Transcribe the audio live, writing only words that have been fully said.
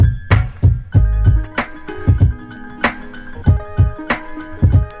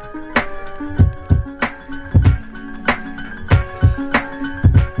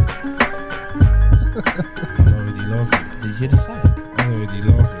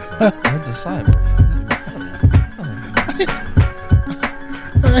I decide.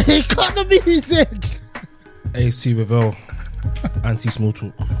 He cut the music. AST Revel, anti-small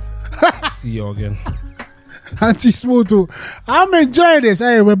talk. See you again. Anti-small talk. I'm enjoying this.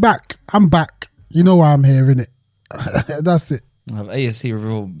 Hey, we're back. I'm back. You know why I'm here, innit? That's it. I have ASC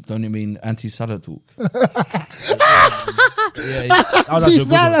reveal. Don't you mean anti-Salah talk? That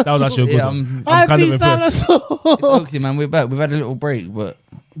was actually a good one. I'm kind of impressed. It's okay, man. We're back. We've had a little break, but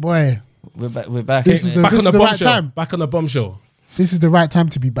Boy, we're back. We're back. This is the- Back on the right bombshell. time. Back on the bombshell. this is the right time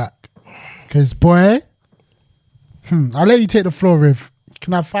to be back. Because, boy, I'll let you take the floor, Riv. You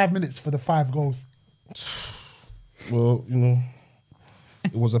can have 5 minutes for the 5 goals. Well,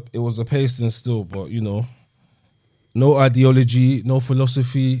 it was a pasting still, but no ideology, no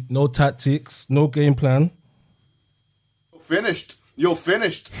philosophy, no tactics, no game plan. Finished. You're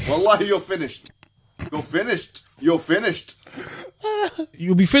finished. Wallahi, you're finished. You're finished. You're finished.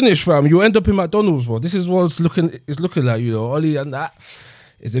 You'll be finished, fam. You'll end up in McDonald's, bro. This is what it's looking like, Oli, and that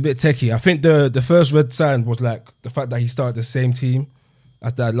is a bit techie. I think the first red sign was like the fact that he started the same team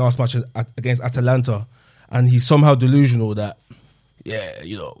as that last match against Atalanta, and he's somehow delusional that,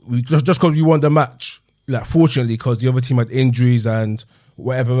 we just because we won the match, like fortunately because the other team had injuries and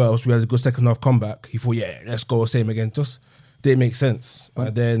whatever else, we had a good second half comeback. He thought, let's go same again. Just didn't make sense.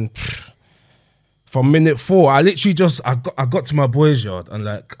 And then from minute 4, I literally I got to my boys' yard and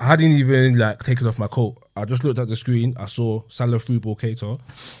I hadn't even taken off my coat. I just looked at the screen. I saw Salah through ball Keita,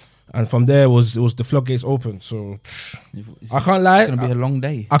 and from there it was the floodgates open. So I can't lie. It's gonna be a long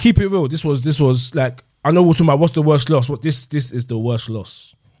day. I'll keep it real. This was like, I know we're talking about what's the worst loss. This is the worst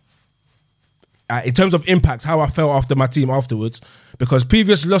loss. In terms of impact, how I felt after my team afterwards, because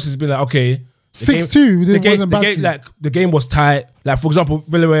previous losses been like, okay, 6-2, the game was tight. Like, for example,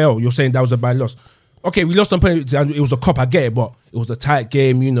 Villarreal, you're saying that was a bad loss. Okay, we lost on penalty and it was a cop, I get it, but it was a tight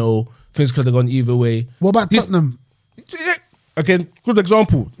game, things could have gone either way. What about Tottenham? Again, good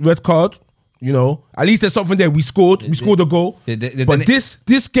example, red card, at least there's something there. We scored a goal. But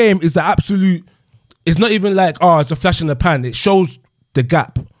this game is the absolute, it's not even like, it's a flash in the pan. It shows the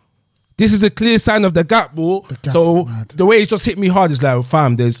gap. This is a clear sign of the gap, bro. So the way it just hit me hard is like,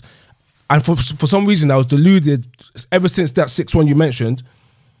 fam, and for some reason I was deluded ever since that 6-1 you mentioned.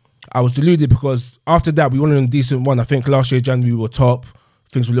 I was deluded because after that we won a decent one. I think last year January we were top.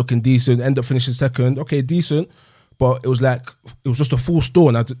 Things were looking decent. End up finishing second. Okay, decent. But it was just a full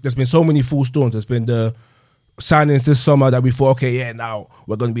storm. There's been so many full storms. There's been the signings this summer that we thought, okay, now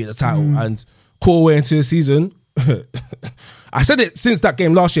we're going to be in the title. And core way into the season. I said it since that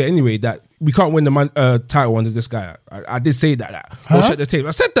game last year anyway, that we can't win the title under this guy. I did say that. Go check the tape.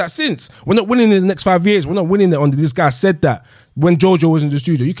 I said that since. We're not winning in the next 5 years. We're not winning it under this guy. I said that when Jojo was in the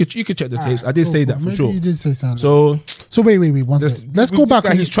studio. You could check the tapes. I did say that for sure. You did say something. So wait, one second. Let's go back.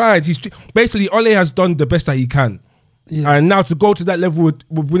 He's tried. Basically, Ole has done the best that he can. Yeah. And now to go to that level with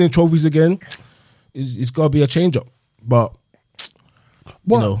winning trophies again, it's got to be a change up. But,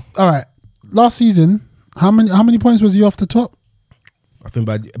 all right. Last season, how many points was he off the top? I think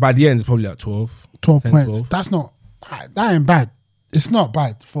by the end, it's probably like 12. 12 10, points. 12. That ain't bad. It's not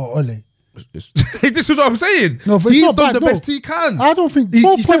bad for Ole. This is what I'm saying. No, but he's it's not done bad, the best he can. I don't think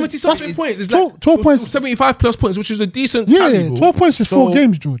 12 he's points. 70-something points. It's 12 like points. 75 plus points, which is a decent. Yeah, tally, bro. 12 points is 4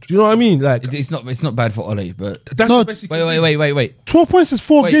 games, George. Do you know what I mean? Like, It's not bad for Ole, but that's No, the best he can do. wait. 12 points is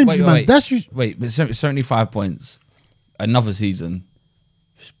 4 games, man. That's you. Wait, but 75 points, another season,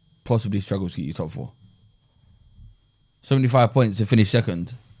 possibly struggles to get you top 4. 75 points to finish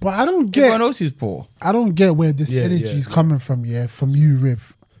second. But I don't get. Everyone else is poor. I don't get where this energy is coming from. Yeah, from you,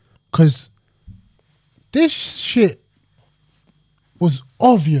 Riv, because this shit was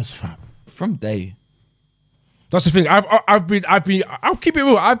obvious, fam. From day. That's the thing. I'll keep it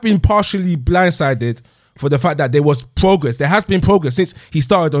real. I've been partially blindsided for the fact that there was progress. There has been progress since he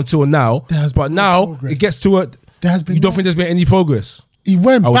started until now. But now progress. It gets to it. There has been. You don't think there's been any progress? He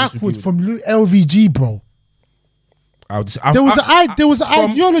went backward from LVG, bro. There was an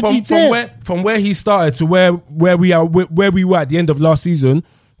ideology there. From where he started to where we were at the end of last season.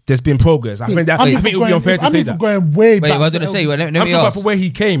 There's been progress. I think it would be unfair to say that. Going way back. I was going to say. Let me I'm talking about from where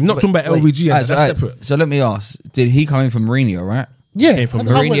he came, not talking about LVG. And that's separate. So let me ask: did he come in from Mourinho, right? Yeah, came from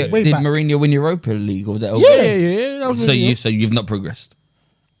Mourinho. Did Mourinho win Europa League or was that? Yeah. So you've not progressed.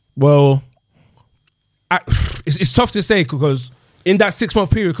 Well, it's tough to say because in that 6-month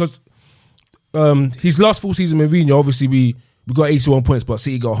period, because his last full season with Mourinho, obviously we got 81 points, but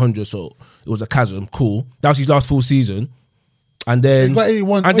City got 100, so it was a chasm. Cool. That was his last full season. And then he got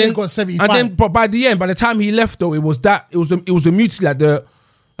 81, and then got 75. And then, but by the time he left, though, it was the mutiny,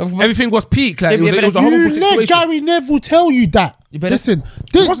 everything was peak. Like it was a horrible situation. Let Gary Neville tell you that. Listen,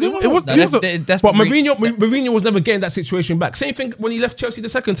 It was, but Mourinho was never getting that situation back. Same thing when he left Chelsea the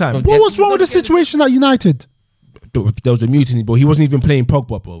second time. What was wrong with the situation at United? There was a mutiny, but he wasn't even playing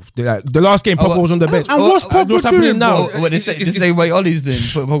Pogba, bro. The last game, Pogba was on the bench. And what's Pogba doing now? The same way Ollie's doing,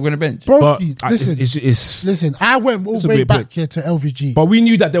 put Pogba on the bench. Broski, listen, I went all the way back here to LVG. But we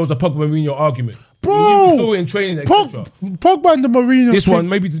knew that there was a Pogba Mourinho argument. Bro, we saw it in training, etc. Pogba and the Mourinho This thing, one,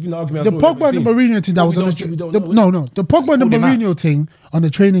 maybe there's been an argument. The Pogba and the Mourinho thing that was on the Pogba and the Mourinho thing on the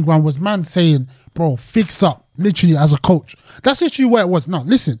training ground was man saying, bro, fix up, literally as a coach. That's literally where it was. Now,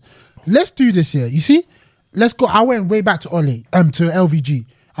 listen, let's do this here. You see? Let's go. I went way back to to LVG.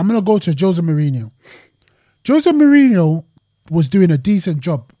 I'm going to go to Jose Mourinho. Jose Mourinho was doing a decent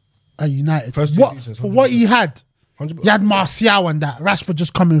job at United. For what he had. 100%. He had Martial and that. Rashford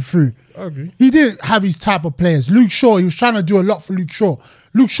just coming through. I agree. He didn't have his type of players. Luke Shaw, he was trying to do a lot for Luke Shaw.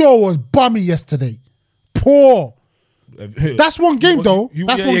 Luke Shaw was bummy yesterday. Poor. That's one game though.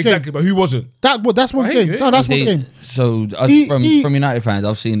 That's one exactly, game. But who wasn't? That's one game. No, that's one game. So from United fans,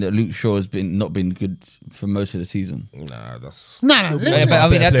 I've seen that Luke Shaw has not been good for most of the season. Nah, that's nah.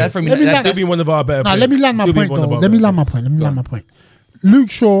 That's from United. Still one of our better players. Let me land my point though. Let me land my point. Luke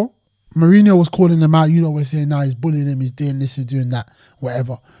Shaw, Mourinho was calling him out. You know, we're saying now he's bullying him. He's doing this. He's doing that.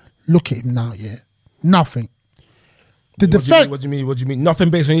 Whatever. Look at him now. Yeah, nothing. The defense. What do you mean? Nothing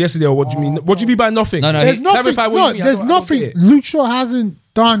based on yesterday, or what do you mean? What do you mean by nothing? No, there's nothing. There's nothing. Luke Shaw hasn't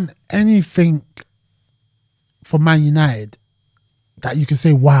done anything for Man United that you can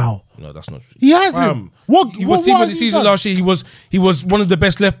say, wow. No, that's not true. He hasn't. He was team of the season last year. He was one of the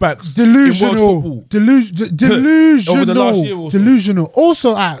best left backs. Delusional. Delusional. Over the last year also. Delusional.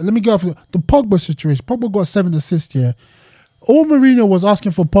 Also, let me go for the Pogba situation. Pogba got 7 assists here. All Mourinho was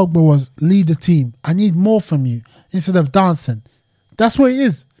asking for Pogba was lead the team. I need more from you. Instead of dancing. That's what it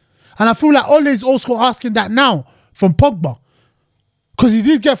is. And I feel like Ole's also asking that now from Pogba. Because he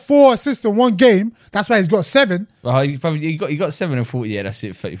did get 4 assists in one game. That's why he's got 7. Well, he got 7 and 40. Yeah, that's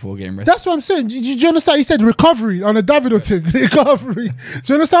it. 34 game rest. That's what I'm saying. Do you understand? He said recovery on a Davido thing. Recovery. Do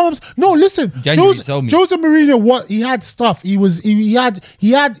you understand what I'm saying? No, listen. Jose Mourinho, what he had stuff. He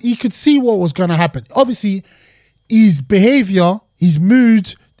could see what was going to happen. Obviously, his behavior, his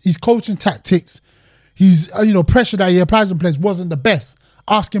mood, his coaching tactics, his pressure that he applies on players wasn't the best.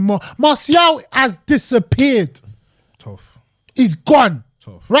 Asking more. Martial has disappeared. Tough. He's gone.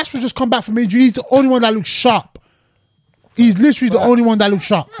 Tough. Rashford just come back from injury. He's the only one that looks sharp. He's literally the only one that looks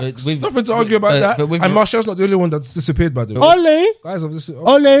sharp. Nothing to argue about that. And Martial's not the only one that's disappeared, by the way.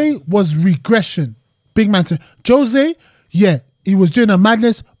 Ole was regression. Big man. Jose, yeah, he was doing a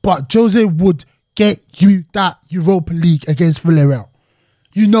madness, but Jose would get you that Europa League against Villarreal.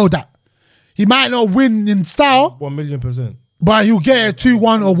 You know that. He might not win in style. 1,000,000%. But he'll get a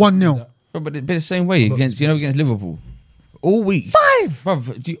 2-1 or 1-0. But the same way against Liverpool. All week. 5!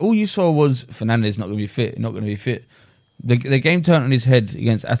 Bruv, all you saw was Fernandes not going to be fit. The game turned on his head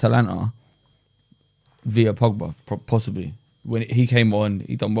against Atalanta via Pogba, possibly. When he came on,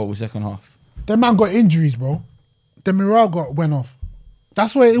 he done well with second half. That man got injuries, bro. The morale went off.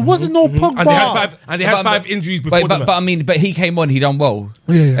 That's why it wasn't no Pogba. And they had 5 injuries before the match. But he came on, he done well.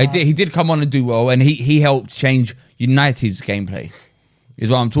 Yeah. He did come on and do well, and he helped change United's gameplay. Is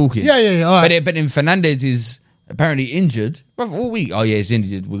what I'm talking. Yeah. All right. But then Fernandes is apparently injured. Bro, all week. Oh yeah, he's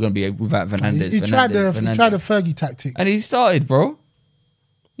injured. We're gonna be without Fernandes. He tried the Fergie tactic, and he started, bro.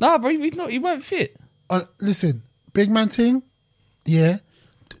 Nah, bro, he weren't fit. Listen, big man thing. Yeah,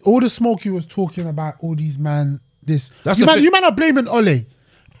 all the smoke you was talking about, all these man. You might not blaming Ole.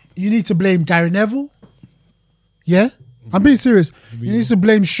 You need to blame Gary Neville. Yeah? I'm being serious. You need to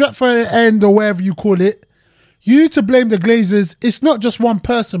blame Stretford End or whatever you call it. You need to blame the Glazers. It's not just one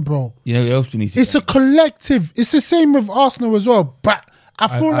person, bro. You know who else you need to It's a collective. It's the same with Arsenal as well. But I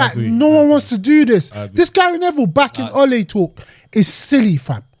feel like no one wants to do this. This Gary Neville back in Ole talk is silly,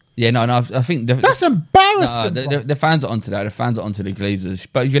 fam. Yeah, no, I think... That's embarrassing. The fans are onto that. The fans are onto the Glazers.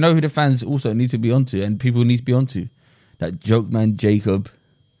 But you know who the fans also need to be onto and people need to be onto? That joke man Jacob,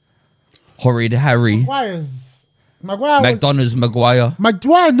 Horrid Harry, McDonald's Maguire.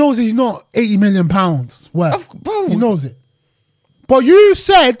 Maguire knows he's not £80 million worth. Bro. He knows it. But you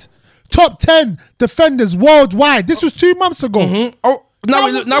said top 10 defenders worldwide. This was 2 months ago. Mm-hmm. Oh. Now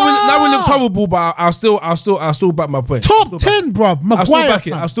it looks horrible, but I'll still back my point. Top 10, bruv. Maguire.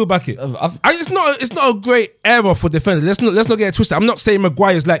 I'll still back it. It's not a great era for defenders. Let's not get it twisted. I'm not saying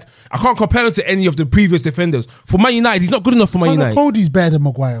Maguire's like, I can't compare him to any of the previous defenders. For Man United, he's not good enough for Man United. Conor Cody's better than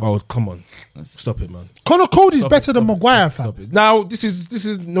Maguire. Oh, come on. Stop it, man. Conor Cody's better than Maguire, fam. Now, this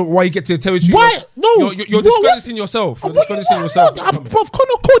is not why you get to the territory. Why? No. You're discrediting yourself. You're discrediting yourself. Bruv,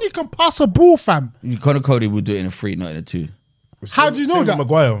 Conor Cody can pass a ball, fam. Conor Cody would do it in a 3, not in a 2. How do you know that?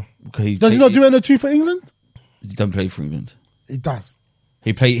 Maguire. Does he not do NO2 for England? He don't play for England. He does.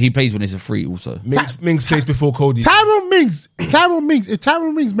 He plays when it's a free also. Mings plays before Cody. Tyrone Mings. If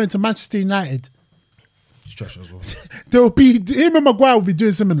Tyrone Mings went to Manchester United, he's trash as well. there will be him and Maguire will be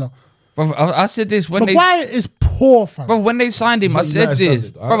doing similar. Bro, I said this when Maguire is poor, fam. Bro, when they signed him, I said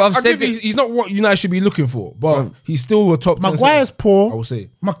this. Bro, I've said this. He's not what United should be looking for, but he's still a top 10. Maguire's poor. I will say.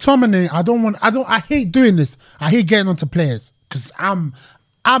 McTominay, I hate doing this. I hate getting onto players because I'm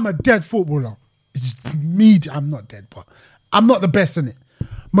a dead footballer. It's just me. I'm not dead, but I'm not the best in it.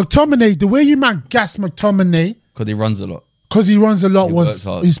 McTominay, the way you man gas McTominay, because he runs a lot.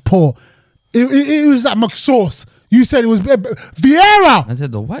 He's poor. It was like McSauce. You said it was Vieira. I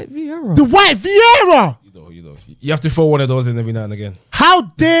said the white Vieira. The white Vieira. You know. You have to throw one of those in every now and again. How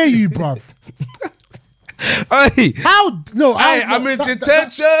dare you, bruv? Hey, I'm in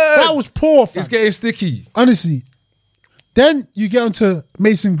detention. That was poor, fam. It's getting sticky. Honestly. Then you get onto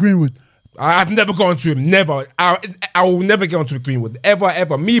Mason Greenwood. I've never gone to him. Never. I will never get onto Greenwood.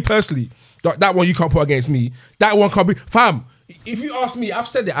 Ever. Me personally, that one you can't put against me. That one can't be. Fam, if you ask me, I've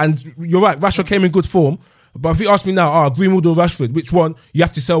said it, and you're right, Rashford came in good form. But if you ask me now, Greenwood or Rashford, which one? You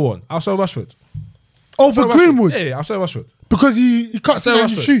have to sell one. I'll sell Rashford. Over Greenwood? Yeah, I'll sell Rashford. Because he cuts it and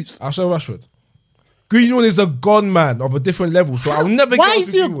shoots. I'll sell Rashford. Greenwood is a gunman of a different level, so I'll never get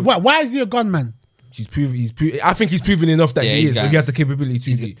onto Greenwood. Why is he a gunman? I think he's proven enough that he has the capability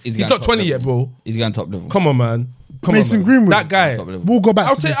to be. He's not 20 yet, bro. He's going top level. Come on, man. Mason Greenwood. That guy. We'll go back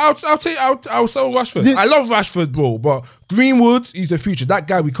I'll sell Rashford. I love Rashford, bro, but Greenwood, he's the future. That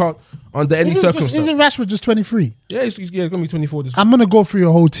guy we can't, under any circumstance. Isn't Rashford just 23? Yeah, he's going to be 24 this I'm going to go through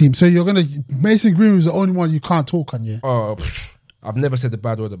your whole team. So Mason Greenwood's the only one you can't talk on, yeah? I've never said the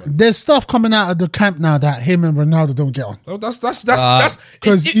bad word about him. There's stuff coming out of the camp now that him and Ronaldo don't get on. Oh, that's worst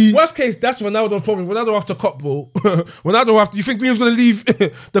case. That's Ronaldo's problem. Ronaldo after cop, bro. You think Greenwood's gonna leave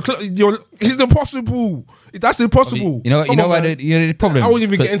the club? It's impossible. That's impossible. You know why the problem? I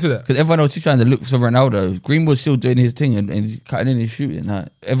wouldn't even get into that because everyone else is trying to look for Ronaldo. Greenwood's still doing his thing and he's cutting in his shooting.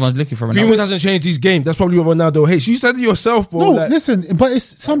 Everyone's looking for Ronaldo. Greenwood hasn't changed his game. That's probably what Ronaldo hates. You said it yourself, bro. No, listen, but it's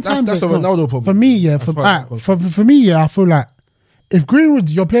sometimes that's a Ronaldo problem. For me, yeah. For me, I feel like if Greenwood,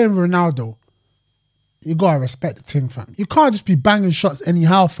 you're playing with Ronaldo, you gotta respect the team, fam. You can't just be banging shots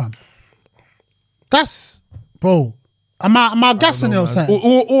anyhow, fam. That's, bro. Am I gassing it or something?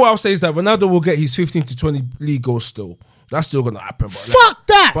 All I'll say is that Ronaldo will get his 15 to 20 league goals still. That's still gonna happen. Fuck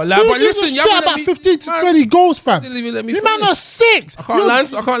that! But listen, you shit about 15 to 20 goals, fam. You man are 6. I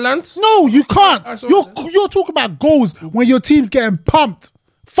can't land. No, you can't. You're talking about goals when your team's getting pumped.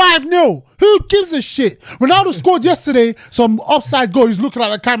 5-0. Who gives a shit? Ronaldo scored yesterday some offside goal. He's looking at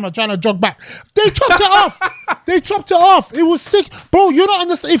the camera trying to jog back. They chopped it off. It was sick. Bro, you don't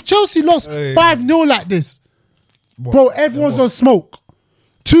understand. If Chelsea lost 5-0 like this, bro, everyone's on smoke.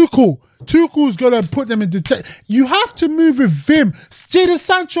 Tuchel's gonna put them in detention. You have to move with Vim. Jadon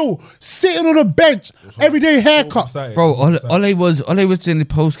Sancho sitting on a bench, everyday haircut. Bro, Ole was doing the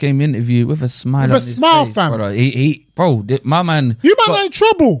post-game interview with a smile. With a smile, fam. My man. You might get in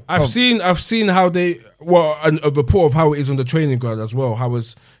trouble. I've seen how they a report of how it is on the training ground as well. How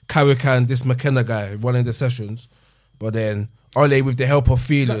was Carrick, this McKenna guy running the sessions, but then Ole, with the help of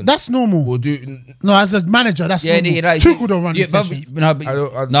feeling, that's normal. Will do. No, as a manager, that's normal. Tuchel don't run the sessions. I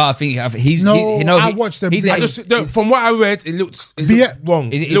think he's. I watched them. From what I read, it looked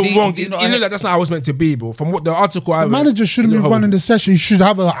wrong. It looked wrong. It looked like that's not how it was meant to be, bro. From what the article I read, the manager shouldn't be running the session. He should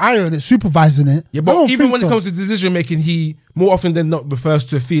have an eye on it, supervising it. Yeah, but even when it comes to decision making, he more often than not refers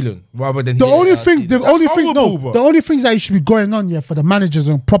to feeling rather than the only things that he should be going on for the managers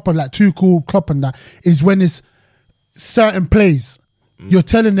and proper like Tuchel, Klopp and that is when it's certain plays. You're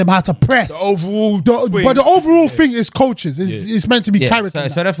telling them how to press. The overall thing is coaches. It's meant to be character.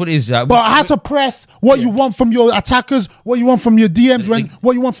 So that's what it is. But how to press, what you want from your attackers, what you want from your DMs,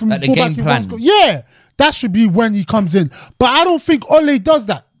 what you want from the game plan. That should be when he comes in. But I don't think Ole does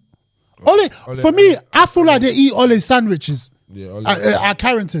that. Ole, for me, I feel like they eat Ole sandwiches. At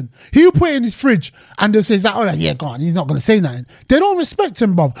Carrington, he'll put it in his fridge and they'll say, go on, he's not going to say nothing. They don't respect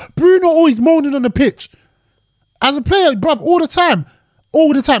him, bruv. Bruno always moaning on the pitch. As a player, bruv, all the time,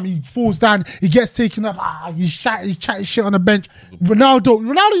 he falls down, he gets taken up, he's chatting shit on the bench.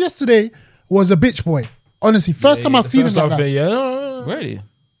 Ronaldo yesterday was a bitch boy. Honestly, first time I've seen him like that. Really?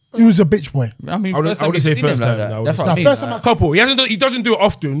 He was a bitch boy. I mean, I would say first time. That's what I mean. First time couple. He doesn't do it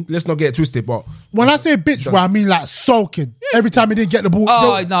often. Let's not get it twisted. But when I say bitch boy, I mean like sulking. Every time he didn't get the ball.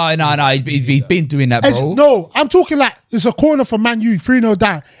 Oh, no. He's been doing that, bro. No, I'm talking like it's a corner for Man U, 3-0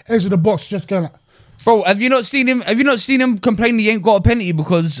 down, edge of the box, just going like. Bro, have you not seen him complain he ain't got a penalty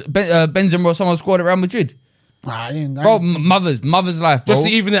because Benzema or someone scored at Real Madrid? Bro, mother's life, bro. Just to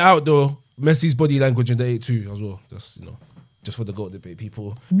even it out, though, Messi's body language in the 8-2 as well. That's, just for the GOAT debate.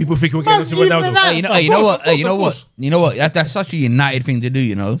 People think we're getting to Ronaldo. You know what? That's such a United thing to do,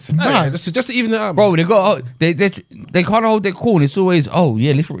 you know. Just to even it out, bro. They can't hold their cool. It's always,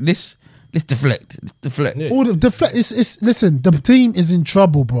 let's deflect. Let's deflect. Yeah. All the deflect. Listen, the team is in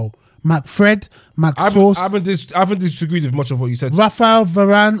trouble, bro. McFred, McSauce. I haven't disagreed with much of what you said. Rafael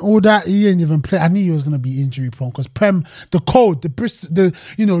Varane, all that, he ain't even play. I knew he was going to be injury prone because the code,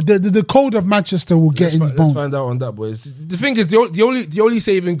 the code of Manchester will get in his bones. Let's find out on that, boys. The thing is, the only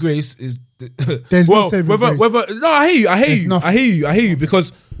saving grace is there's no saving grace. No, I hear you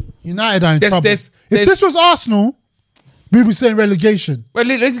because United are in trouble. If this was Arsenal, we would say relegation. Well,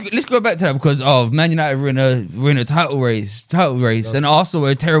 let's go back to that because Man United were in a title race, and Arsenal were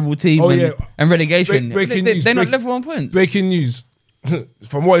a terrible team and relegation. Breaking news. They're not left 1 point. Breaking news.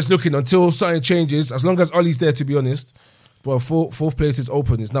 From what it's looking, until something changes, as long as Ollie's there, to be honest, bro, fourth place is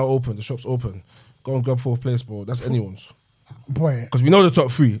open. It's now open. The shop's open. Go and grab fourth place, bro. That's anyone's. Boy, because we know the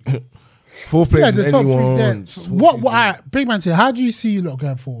top three. Fourth place is anyone's. What? Big man, say, how do you see you lot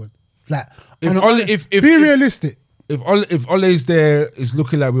going forward? Like, be realistic. If Ole's there, it's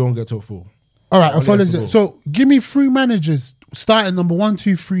looking like we won't get top 4. All right, if Ole's there. So give me 3 managers starting number 1,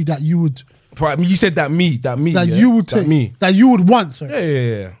 2, 3 that you would. You said that you would take, that you would want.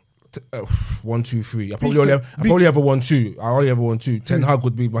 Sorry. Yeah. 1, 2, 3. I probably have a 1, 2. I only have a 1, 2. Ten Hag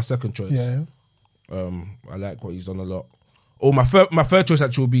would be my second choice. Yeah. I like what he's done a lot. Oh, my third choice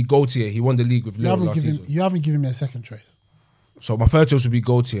actually would be Gaultier. He won the league with Lille last season. You haven't given me a second choice. So my third choice would be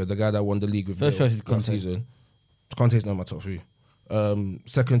Gaultier, the guy that won the league with Lille last season. Conte's not my top 3.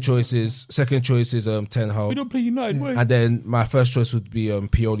 Second choice is Ten Hag. We don't play United, and then my first choice would be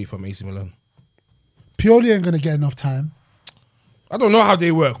Pioli from AC Milan. Pioli ain't gonna get enough time. I don't know how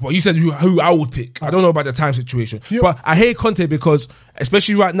they work, but you said who I would pick. I don't know about the time situation, but I hate Conte because,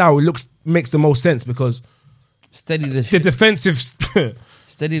 especially right now, it makes the most sense because steady the ship. The defensive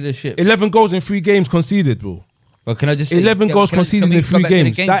steady the ship. 11 goals in 3 games conceded, bro. Well, can I just say, 11 goals conceded in 3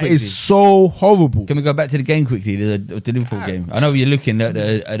 games? That is so horrible. Can we go back to the game quickly? The Liverpool game. I know you're looking at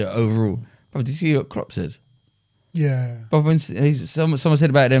the overall. But did you see what Klopp said? Yeah. But when someone said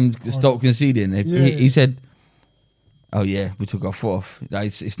about them stop conceding, he said, "Oh yeah, we took our 4th.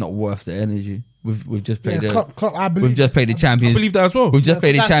 It's not worth the energy. We've just played we've just played the Champions. I believe that as well. We've just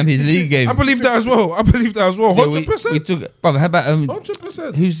played the Champions League game. I believe that as well. 100%. We took. Brother, how about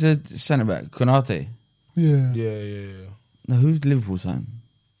 100%? Who's the centre back? Konate. Yeah. No, who's Liverpool's son?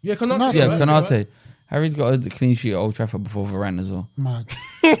 Yeah, Konate. Yeah, Konate. Right? Harry's got a clean sheet at Old Trafford before Varane as well. Man.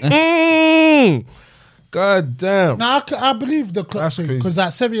 God damn. No, I believe the Klopp thing because at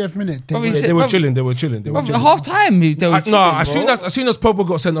 70th minute they were chilling. Half time they were chilling. As soon as Pogba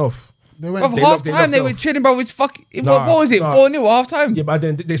got sent off. Half time they were chilling, bro. It's fucking. What was it? 4-0 half time. Yeah, but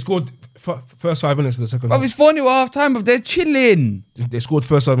then they scored first 5 minutes of the second half. But it's 4-0 half time, but they're chilling. They scored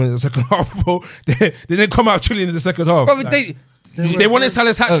first 5 minutes of the second half, bro. They didn't come out chilling in the second half. Bro, they wanted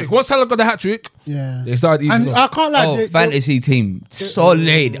Salah's hat trick. Once Salah got the hat trick, they started easing I can't lie. Fantasy team,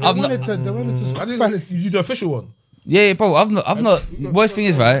 solid. They wanted to you the official one. Yeah, bro. I've not. Worst thing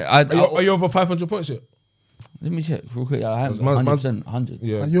is, right? Are you over 500 points yet? Let me check real quick. I am 100%. 100.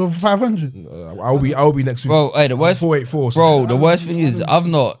 Yeah. Are you over 500? I'll be next week. Bro, hey, the worst. 484. Bro, the worst thing is I've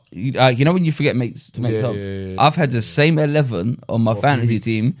not. You know when you forget to make subs. Yeah. I've had the same 11 on my fantasy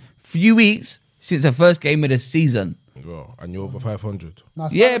team few weeks since the first game of the season. Bro, and you're over 500.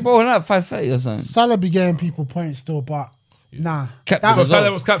 Yeah, bro, not 530 or something. Salah be getting people points still, but nah.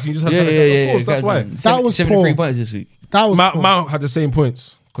 Salah was captain. You just had Salah. Of course, that's why. That was 73 points this week. That was Mount had the same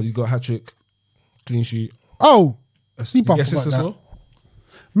points because he got a hat trick, clean sheet. Oh, sleep off as well.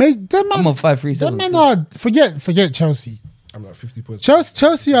 Mate, I'm on 5-3. Them men are forget Chelsea. I'm like 50 points.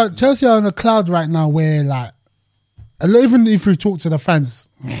 Chelsea are on a cloud right now where like even if we talk to the fans,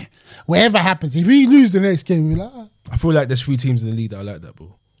 whatever happens, if we lose the next game, we're like. I feel like there's 3 teams in the league that are like that,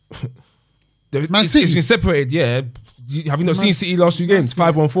 bro. Man City. It's been separated, yeah. Have you not seen City last 2 games?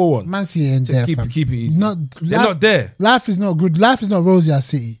 5-1, 4-1. Man City ain't there. Keep it easy. They're not there. Life is not good. Life is not rosy at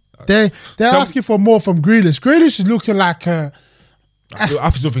City. They're asking for more from Grealish. Grealish is looking like I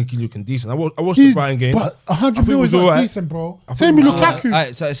still think he's looking decent. I watched the Brighton game. But 100 million is not decent, bro. Same with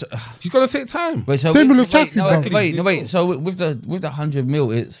Lukaku. He's got to take time. Same with Lukaku. Wait. So with the 100 mil,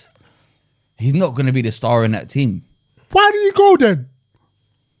 he's not going to be the star in that team. Why did he go then?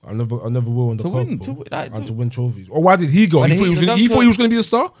 I never will on the to win trophies. Or why did he go? He thought he was going to be the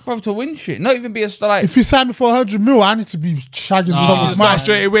star? Bro, to win shit. Not even be a star. Like, if you sign me for 100 mil, I need to be shagging someone's wife.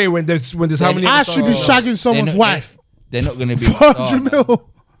 Straight away when there's how many... I should be shagging someone's wife. They're not going to be 100 mil.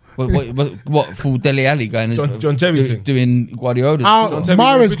 What full Dele Alli going? John Terry doing Guardiola.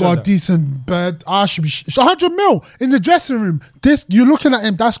 Mahrez got a decent bed. Should be 100 mil in the dressing room. You're looking at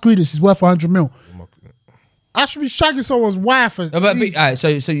him. That's Grealish. He's worth 100 mil. I should be shagging someone's wife. So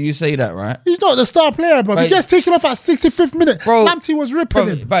you say that, right? He's not the star player, bro. He gets taken off at 65th minute. Bro, Lamptey was ripping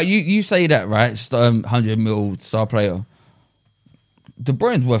him. But you say that, right? 100 mil star player. De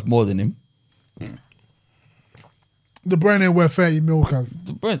Bruyne's worth more than him. De Bruyne ain't worth 30 mil, cuz.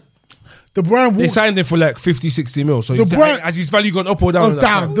 De Bruyne they signed him for like 50, 60 mil. So has his value gone up or down?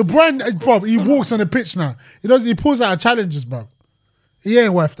 Down. De Bruyne, bro, he walks on the pitch now. He pulls out challenges, bro. He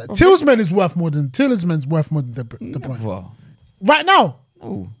ain't worth that. Tillsman's worth more than De Bruyne. Wow. Right now.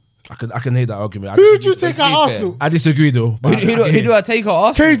 Ooh. I can hate that argument. Who do you take out Arsenal? I disagree though. Who do I take out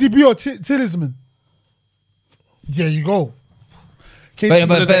Arsenal? KDB or Tillsman? There you go.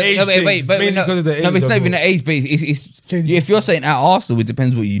 But it's not even the age, but it's if you're saying at Arsenal, it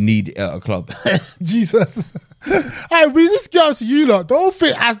depends what you need at a club. Jesus. Hey, we just go to you lot. Don't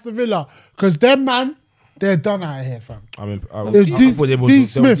think Aston Villa, because them man, they're done out of here, fam. I thought they were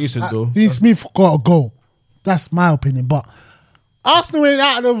decent though. Dean Smith got a goal. That's my opinion. But Arsenal ain't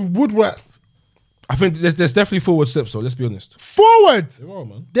out of the woodworks. I think there's definitely forward steps. So let's be honest. Forward.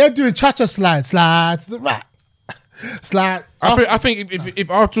 Man. They're doing cha-cha slide to the right. Slide. I think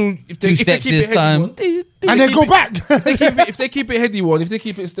if Arsenal if they keep it heady one, and they go back. if they keep it heady one, if they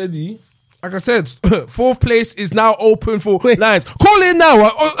keep it steady, like I said, 4th place is now open for lines. Call in now.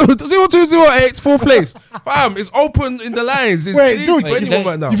 0208 4th place. Fam, it's open in the lines. It's easy for anyone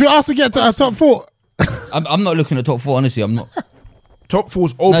right now. If you ask to get to our top 4, I'm not looking at top 4. Honestly, I'm not. Top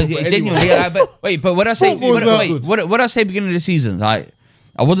 4's open for genuinely. But what I say, what I say beginning of the season, like.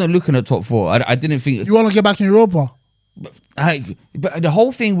 I wasn't looking at top 4. I didn't think... You want to get back in Europa? But the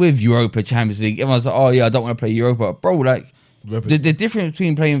whole thing with Europa, Champions League, everyone's like, oh yeah, I don't want to play Europa. Bro, like, the difference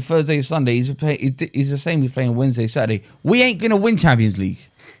between playing Thursday and Sunday is the same as playing Wednesday, Saturday. We ain't going to win Champions League.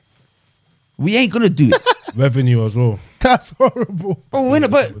 We ain't going to do it. Revenue as well. That's horrible. Bro, we're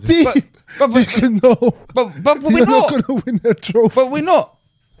not, but we're not going to win the trophy. But we're not.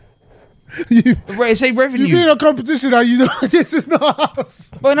 Say revenue. You've been in a competition and you know this is not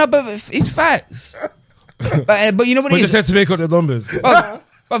us. But it's facts. but you know what it is. We just have to make up the numbers. But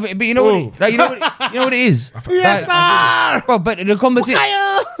you know what? You know what it is. Yes, sir. Bro, but the competition.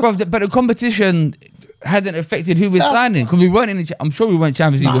 But the competition hadn't affected who we're signing because we weren't in. I'm sure we weren't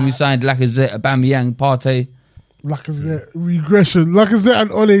Champions League when we signed Lacazette, Aubameyang, Partey. Lacazette regression. Lacazette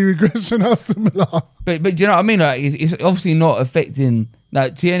and Ole regression are similar. But do you know what I mean? Like it's obviously not affecting.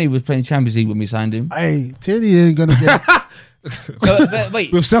 Like Tierney was playing Champions League when we signed him. Hey, Tierney ain't gonna get. but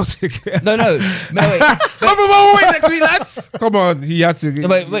wait, with Celtic. No, wait. Come on, next week, lads. Come on, he had to.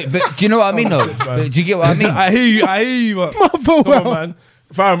 Wait, but do you know what I mean? Though, do you get what I mean? I hear you. But come on, man.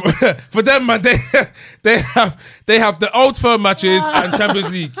 Fam, for them, man, they have the Old Firm matches and Champions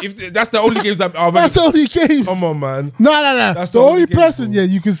League. If that's the only games that are. That's the only game. Come on, man. No. That's the only person. Yeah,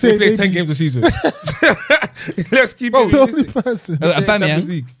 you can say they play 10 games a season. Let's keep it. The only person.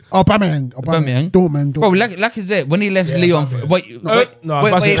 Aubameyang. Dortmund. Bro, Lacazette when he left Lyon. Wait, when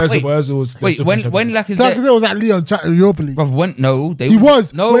Lacazette was at Lyon Europa League. Bro, he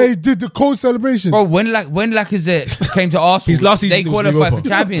was. No, where he did the cold celebration. Bro, when Lacazette came to Arsenal, his last season they qualified for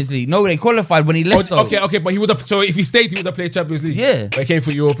Champions League. No, they qualified when he left. Okay, but he would have. So if he stayed, he would have played Champions League. Yeah, but he came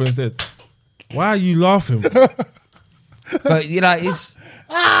for Europa instead. Why are you laughing? But you know it's.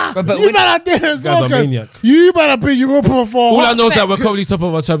 But you better do as well. You better be Europa for. All I know is that we're currently top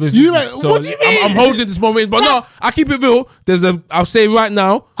of our Champions League. What do you mean? I'm holding this moment, but no, I keep it real. I'll say right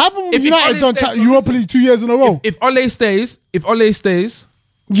now. Haven't United done Europa League 2 years in a row? If Ole stays,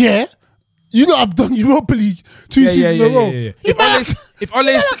 yeah. You know I've done Europa League 2 seasons in a row. Yeah. If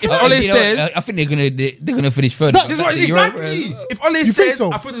Ole stays, I think they're gonna finish third. Exactly. If Ole stays,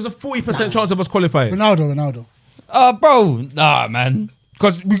 I think there's a 40% chance of us qualifying. Ronaldo. Bro, nah, man.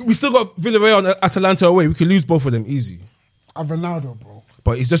 Because we still got Villarreal and Atalanta away. We can lose both of them easy. Ronaldo, bro.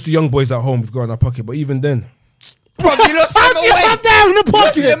 But it's just the young boys at home who've got in our pocket. But even then, bro, you lost them away. Have them in the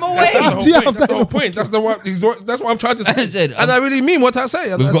pocket. That's the whole point. That's what I'm trying to say. And I really mean what I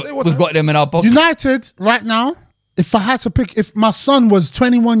say. We've got them in our pocket. United right now. If I had to pick, if my son was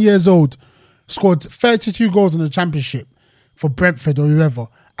 21 years old, scored 32 goals in the Championship for Brentford or whoever,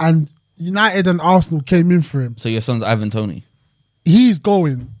 and United and Arsenal came in for him. So your son's Ivan Toney. He's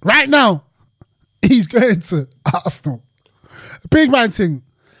going right now. He's going to Arsenal. Big man thing,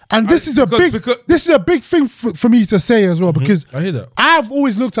 and this is a big thing for me to say as well, because I hear that. I've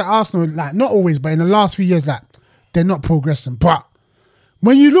always looked at Arsenal like, not always, but in the last few years, like they're not progressing. But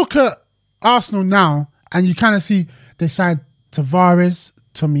when you look at Arsenal now and you kind of see they signed Tavares,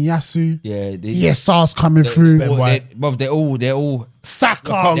 Tomiyasu. Yeah, SAR's coming through. Ben They're all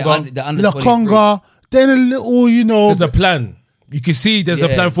Saka, Lokonga. Then a little, There's a plan. You can see there's a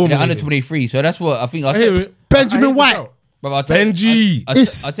plan for me. Under 23, so that's what I think. Benjamin White. Benji. I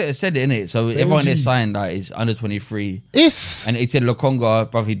said it, innit? So everyone that's signed that is under 23. And he said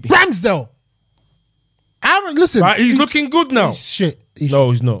Lokonga, bruv, he'd be... Ramsdale. Listen. Right, he's looking good now. Shit. He's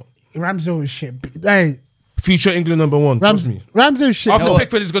not. Ramsdale is shit. Hey. Future England number one. Trust me. Ramsdale's shit. After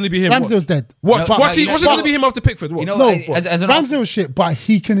Pickford, it's going to be him. Ramsdale's dead. What's it going to be him after Pickford? What? Ramsdale's shit, but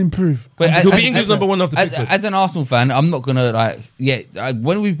he can improve. But he'll be England's number one after Pickford. As an Arsenal fan, I'm not going to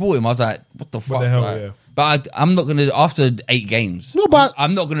when we bought him, I was like, what the fuck? What the hell, yeah. But I'm not going to, after 8 games,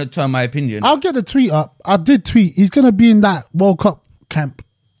 I'm not going to turn my opinion. I'll get the tweet up. I did tweet. He's going to be in that World Cup camp.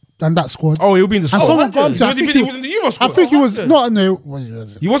 And that squad. Oh, he'll be in the squad. He was in the Euro squad. I think he was not. No,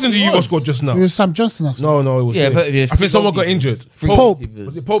 he wasn't in the Euro squad just now. It was Sam Johnston. No, it was. Yeah, but I think someone got injured. Pope.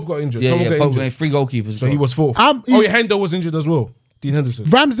 Was it Pope got injured? Yeah, Pope got 3 goalkeepers. So he was 4th. Hendo was injured as well. Dean Henderson.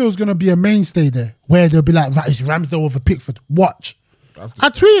 Ramsdale's going to be a mainstay there, where they'll be like, it's Ramsdale over Pickford. Watch. I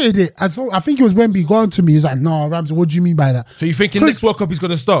tweeted it. I think it was Wemby going to me. He's like, no, Ramsdale. What do you mean by that? So you think in next World Cup he's going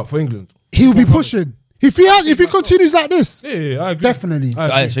to start for England? He'll be pushing. If he continues like this, I agree. Definitely.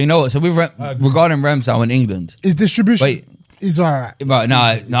 So you know what? So regarding Ramsdale in England, his distribution is alright.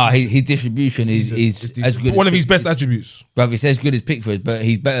 Right, no, his distribution is as good. One of his best attributes. But it's as good as Pickford, but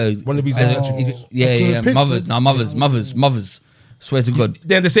he's better. One of his best attributes. Yeah. Mothers. Swear to God,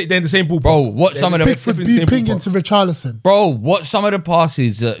 they're in the same ball. Bro, what some of the Pickford be pinging to Richarlison. Bro, what some of the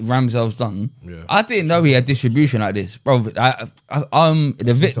passes that Ramsdale's done. Yeah. I didn't know he had distribution like this, bro. The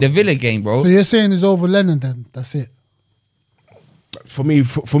Villa game, bro. So you're saying it's over Lennon then? That's it. For me,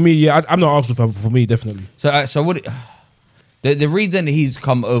 yeah. I'm not Arsenal fan. For me, definitely. So what? The reason he's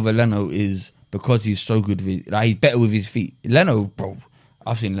come over Leno is because he's so good with he's better with his feet. Leno, bro,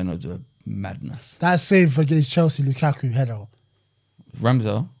 I've seen Leno do a madness. That save against Chelsea, Lukaku header.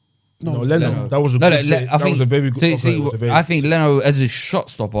 Ramsdale? No, Leno. That was a good save. That was a very good. I think Leno as a shot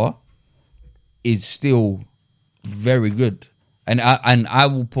stopper is still very good, and I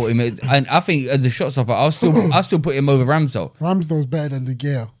will put him. And I think as a shot stopper, I'll still put him over Ramsdale. Ramsdale's better than De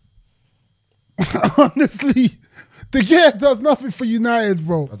Gea. Honestly, De Gea does nothing for United,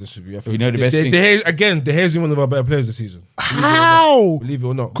 bro. I disagree. You know the best thing. De Gea's been one of our better players this season. How? Believe it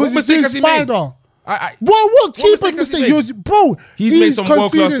or not. What mistake has he made? What keeper mistake? Bro, he's made some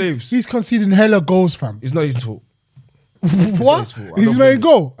world-class saves. He's conceding hella goals, fam. It's not his fault. What? He's letting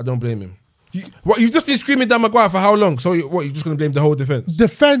go. I don't blame him. You've just been screaming down Maguire for how long? So you're just going to blame the whole defence?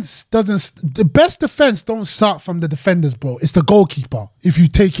 Defence doesn't... The best defence don't start from the defenders, bro. It's the goalkeeper, if you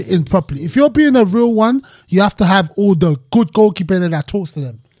take it in properly. If you're being a real one, you have to have all the good goalkeeper that talks to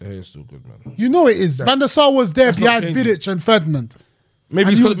them. Yeah, it's still good, man. You know it is. Van der Sar was there behind Vidic and Ferdinand.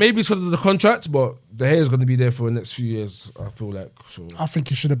 Maybe it's because of the contract, but De Gea is going to be there for the next few years, I feel like. So. I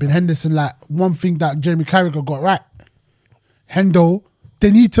think it should have been Henderson. Like, one thing that Jamie Carragher got right. Hendo,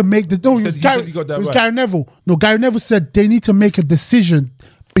 they need to make the... No, it was Gary Neville. No, Gary Neville said they need to make a decision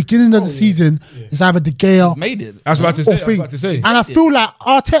beginning of the season. Yeah. It's either De Gea... Made it. I was about to say. And I feel like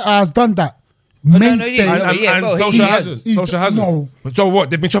Arteta has done that. Mainstay. And Solskjaer hasn't. No. So what?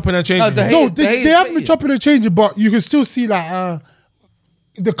 They've been chopping and changing? They haven't been chopping and changing, but you can still see like...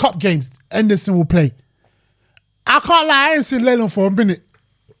 the cup games, Henderson will play. I can't lie, I ain't seen Leno for a minute.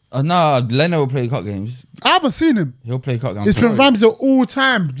 No, Leno will play cup games. I haven't seen him. He'll play cup games. It's been Ramsdale all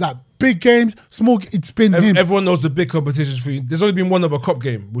time, like big games, small. It's been him. Everyone knows the big competitions for you. There's only been one other cup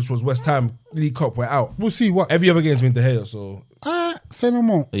game, which was West Ham League Cup. We're out. We'll see what. Every other game's been De Gea, so. Say no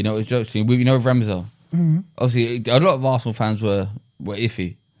more. You know it's jokes. You know with Ramsdale. Mm-hmm. Obviously, a lot of Arsenal fans were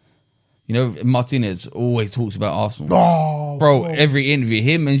iffy. You know, Martinez always talks about Arsenal. Oh, bro, every interview,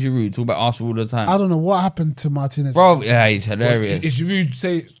 him and Giroud talk about Arsenal all the time. I don't know what happened to Martinez. Bro, yeah, he's hilarious. Is Giroud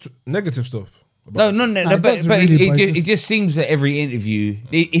say negative stuff? But it just seems that every interview,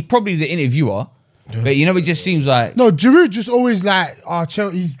 it's probably the interviewer, but you know, it just seems like... No, Giroud just always like,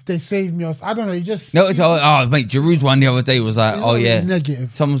 Chelsea, they saved me. I don't know, he just... No, it's mate, Giroud's one the other day was like, really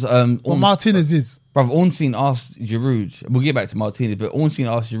negative. Someone's... What Martinez is. Bruv, Ornstein asked Giroud, we'll get back to Martinez, but Ornstein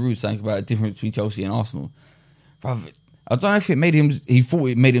asked Giroud something about the difference between Chelsea and Arsenal. Bruv, I don't know if he thought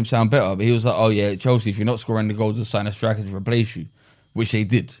it made him sound better, but he was like, oh yeah, Chelsea, if you're not scoring the goals, they'll sign a striker to replace you, which they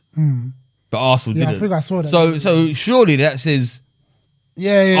did. But Arsenal didn't. I think I saw that. So surely that says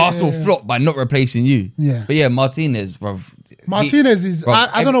Arsenal flopped by not replacing you. Yeah. But yeah, Martinez, bruv. Martinez is,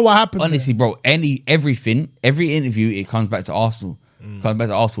 I don't know what happened. Honestly, bro, every interview, it comes back to Arsenal. Comes back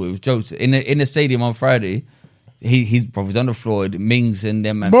to Arsenal. It was jokes in the stadium on Friday. He's on the floor. Mings and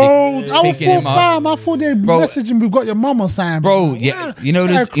them, man. Bro, I thought they bro, messaging. We've got your mama sign, bro. Yeah, you know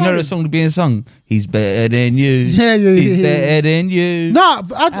this. You know the song being sung. He's better than you. Yeah. He's better than you. Nah,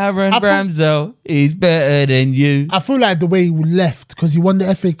 Aaron Ramsdale. He's better than you. I feel like the way he left because he won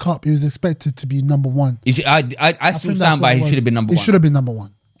the FA Cup, he was expected to be number one. I still stand by. He should have been number one. He should have been number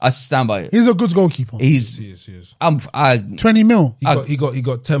one. I stand by it. He's a good goalkeeper. He is. 20 mil. He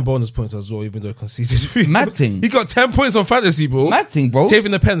got 10 bonus points as well, even though he conceded 3. Mad thing. He got 10 points on fantasy, bro. Mad thing, bro.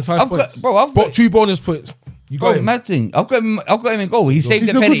 Saving the pen, 5 points. I've got 2 bonus points. You got him. Mad thing. I've got him in goal. He saved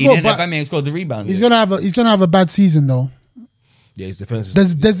the penalty, and then Aubameyang scored the rebound. He's gonna have a bad season though. Yeah, his defense.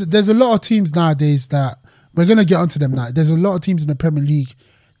 There's a lot of teams nowadays that we're gonna get onto them now. There's a lot of teams in the Premier League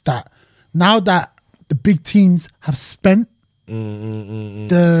that now that the big teams have spent.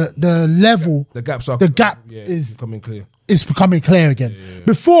 The level, the gap is becoming clear. It's becoming clear again. Yeah.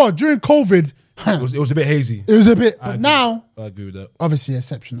 Before, during COVID, it was a bit hazy. It was a bit, but now I agree with that. Obviously,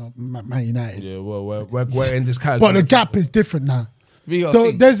 exception of Man United. Yeah, well, we're in this category. But the gap is different now.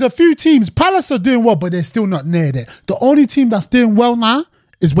 There's a few teams. Palace are doing well, but they're still not near there. The only team that's doing well now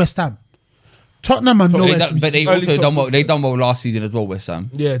is West Ham. Tottenham are nowhere to be but they also done well. They done well last season as well, West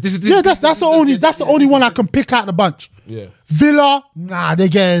Ham. Yeah, that's the only one I can pick out the bunch. Yeah, Villa, they're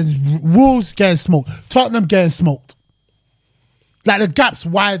getting Wolves getting smoked. Tottenham getting smoked. Like the gap's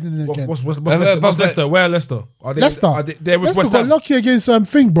widening again. What's Leicester? Where are Leicester? Leicester. They're with West Ham. Got lucky against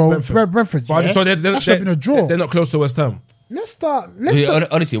Brentford. Yeah? So that should have been a draw. They're not close to West Ham. Leicester.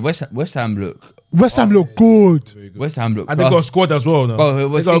 Honestly, West Ham look. West Ham look good. West Ham look, and they've got a squad as well now.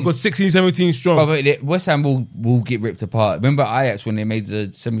 They've got a good 16, 17 strong. But West Ham will get ripped apart. Remember Ajax when they made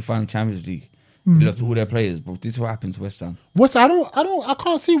the semi-final Champions League? They lost all their players, but this is what happens to West Ham. I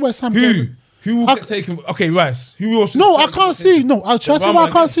can't see West Ham. Who will get taken? Okay, Rice. Who else? No, I can't see. No, I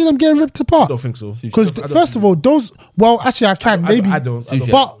can't see them getting ripped apart. I don't think so. Because first of all, those. Well, actually, I can maybe. I don't.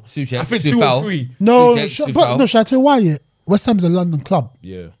 But I think 2 or 3. No, should I tell you why? Yeah, West Ham's a London club.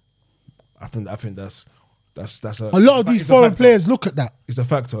 Yeah, I think that's a lot of these foreign players look at that. It's a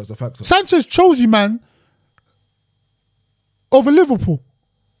factor. Sanchez chose you, man, over Liverpool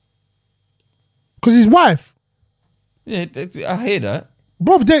because his wife. Yeah, I hear that.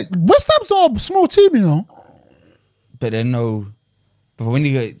 Bro, West Ham's not a small team, you know. But but when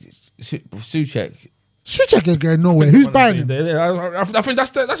you get Souček ain't going nowhere. Who's buying him? I think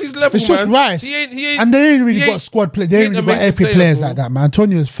that's his level, it's just man. Rice. And they ain't really got squad play. They ain't really got epic players like that, man.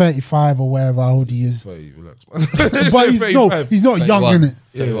 Antonio's 35 or whatever how old he is. 30, relax, but he's not young, innit?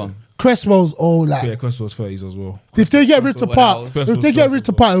 31. Cresswell's all like. Yeah, Cresswell's 30s as well. If they get ripped apart, it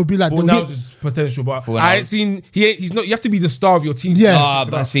would be like the potential. But I ain't seen. He's not. You have to be the star of your team. Yeah,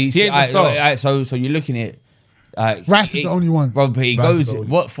 but see, he ain't the star. So you're looking at. Rice is the only one. Bro, but he goes.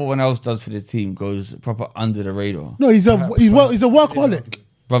 What everyone else does for the team goes proper under the radar. No, he's a workaholic.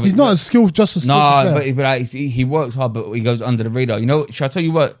 Brother, he's not a skilled, just a skilled player. But like, he works hard, but he goes under the radar. You know, should I tell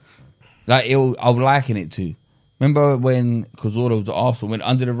you what? Like, I'll liken it to. Remember when Cazorla was at Arsenal, went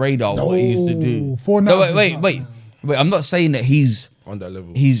under the radar, what he used to do? Wait. I'm not saying that he's on that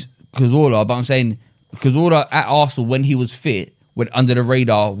level. He's Cazorla, but I'm saying Cazorla at Arsenal when he was fit went under the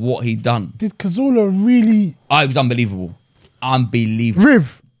radar. What he'd done? Did Cazorla really? It was unbelievable.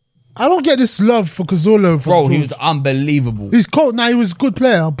 Riv, I don't get this love for Cazorla. Bro, he was unbelievable. He's cold now. He was a good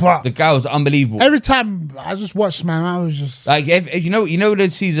player, but the guy was unbelievable. Every time I just watched, man, I was just like, if you know the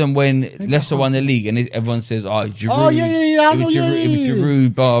season when Leicester won the league and everyone says, Giroud. Oh yeah, it was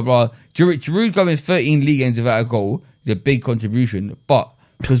Giroud, blah blah. Giroud going 13 league games without a goal is a big contribution, but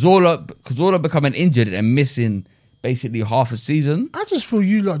Cazorla becoming injured and missing basically half a season. I just feel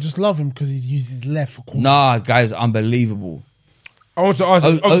you lot just love him because he's used his left for corner. Nah, guys, unbelievable. I want to ask.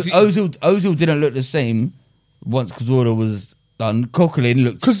 Ozil didn't look the same once Cazorla was done. Coquelin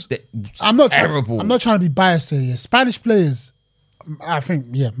looked terrible. I'm not trying to be biased here. Spanish players, I think,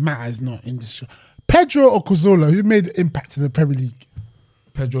 Matt is not in this show. Pedro or Cazorla, who made the impact in the Premier League?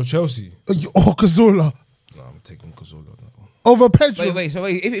 Pedro, Chelsea. Or Cazorla? No, I'm taking Cazorla. Over Pedro. Wait. So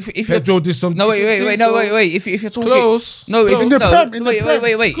if Pedro did some. No, wait. If you're talking close. No, wait. I don't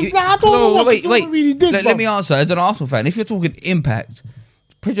know what really did. Let me answer. As an Arsenal fan, if you're talking impact,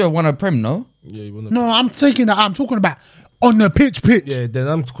 Pedro won a Prem, no? Yeah, he won. No, I'm talking about on the pitch. Yeah, then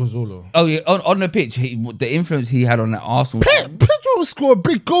I'm Cazorla. Oh yeah, on the pitch, the influence he had on that Arsenal. Pedro scored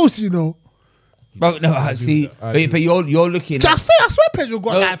big goals, you know. Bro, no, see, but you're looking. I swear Pedro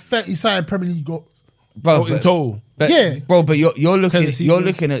got like 30 Premier League goals. Bro, in total. But you're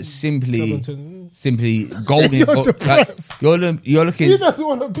looking at simply golden. You're looking. He doesn't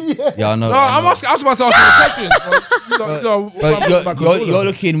want to be here. Yeah, I know. No, I was about to ask you a question. You're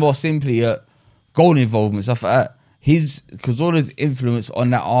looking more simply at goal involvement, stuff like that. Cazorla's influence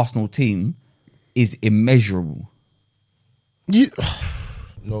on that Arsenal team is immeasurable. No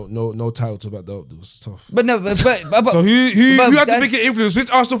titles about that. It was tough. But no, but so who had the bigger influence?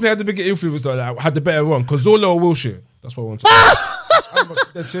 Which Arsenal player had the bigger influence though? That had the better run? Cazorla or Wilshere? That's what I want to say.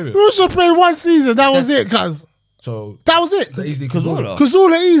 That's serious. Wilshere played one season. That was it, cuz. So that was it. Easily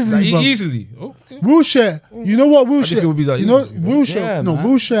Cazorla easily, bro. Easily. Okay. Wilshere, you know what Wilshere? Wilshere. Yeah,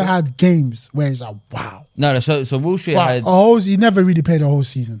 Wilshere had games where he's like, wow. No, so Wilshere had he never really played a whole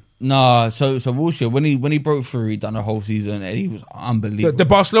season. No, so Wilshere when he broke through, he done a whole season and he was unbelievable. The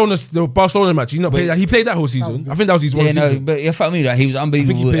Barcelona match, he played that whole season. I think that was his one season. No, but you felt me, like he was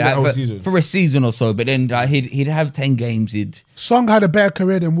unbelievable. I think he played that whole season for a season or so. But then like, he'd have 10 games. Song had a better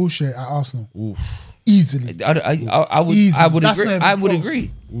career than Wilshere at Arsenal. Oof. Easily. I would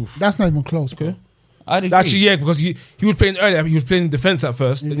agree. That's not even close, bro. I'd agree. Actually, yeah, because he was playing earlier. He was playing defense at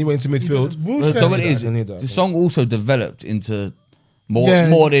first, then he went into midfield. So what it is, the Song also developed into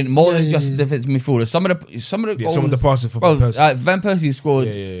more than just a defensive midfielder. Some of the goals, some of the passes for Van Persie. Van Persie scored.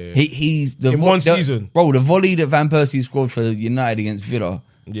 He's in one season, bro. The volley that Van Persie scored for United against Villa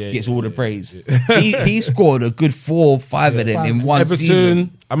gets all the praise. He scored a good 4 or 5 of them in one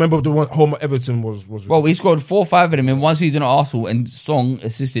season. I remember the one home at Everton was well, he scored 4 or 5 of them in one season at Arsenal, and Song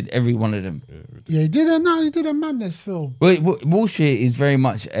assisted every one of them. Yeah, he did a madness film. Wilshere is very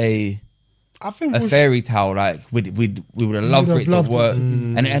much a fairy tale. Like we would have loved for it to work,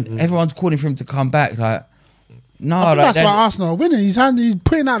 and everyone's calling for him to come back. Like no, that's why Arsenal are winning. He's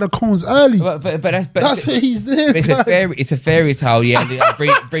putting out the cones early. But that's what he's doing. It's a fairy tale. Yeah,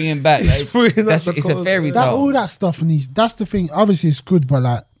 bring him back. Like, it's a fairy tale. All that stuff that's the thing. Obviously, it's good, but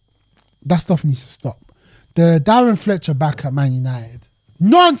like that stuff needs to stop. The Darren Fletcher back at Man United,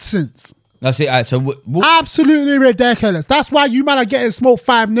 nonsense. That's it. Right, so absolutely ridiculous. That's why you man are getting smoked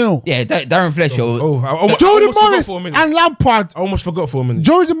 5-0. Yeah, Darren Fletcher. Jordan Morris and Lampard. I almost forgot for a minute.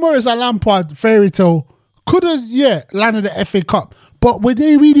 Jordan Morris and Lampard, fairy tale. Could have, landed the FA Cup, but were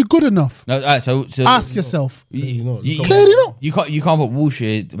they really good enough? No, right, so ask yourself. Clearly not. You can't put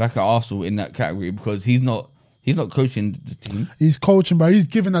Wilshere back at Arsenal in that category because he's not coaching the team. He's coaching, but he's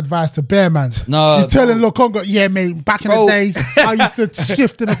giving advice to Bearman. No, he's telling Lokonga, yeah, mate. Back in the days, I used to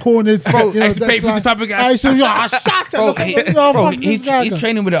shift in the corners. Bro, I used to pay for the Fabregas. He's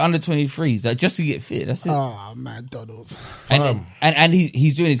training with the under-23s just to get fit. That's it. Oh man, Donald. And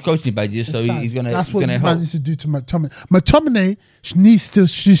he's doing his coaching badges, so he's gonna. That's what man needs to do to McTominay. McTominay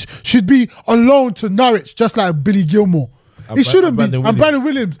should be on loan to Norwich, just like Billy Gilmore. He shouldn't be. And Brandon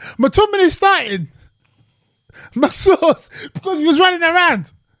Williams. McTominay starting. Maxos, because he was running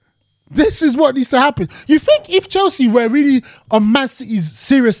around. This is what needs to happen. You think if Chelsea were really on Man City's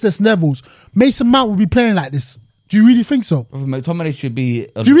seriousness levels, Mason Mount would be playing like this? Do you really think so? McTominay should be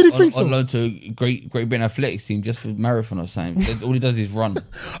Do you really think so? On loan to Great Britain Athletics team just for marathon or something. All he does is run.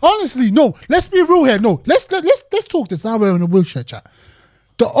 Honestly, no. Let's be real here. No, let's talk this now. We're in a wheelchair chat.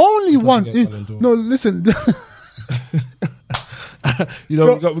 The only one listen.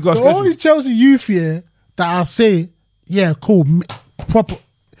 The only Chelsea youth here that I'll say, yeah, cool, proper,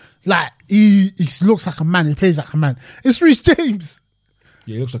 like he looks like a man, he plays like a man. It's Reece James.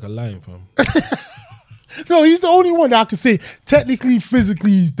 Yeah, he looks like a lion, fam. No, he's the only one that I can say technically,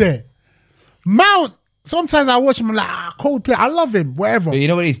 physically, he's there. Mount, sometimes I watch him, I'm like, cold player, I love him, whatever. But you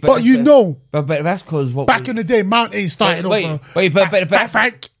know what it is? But that's because back in the day, Mount ain't starting Michael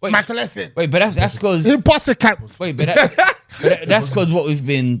Essien. Wait, but that's because imposter cap. Wait, but that's because what we've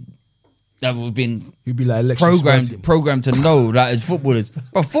been you'd be like programmed to know that as footballers.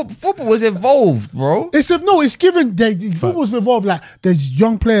 But football was evolved, bro. It's given. Football's evolved. Like there's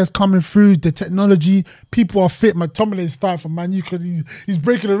young players coming through. The technology, people are fit. McTominay is starting for Man U because he's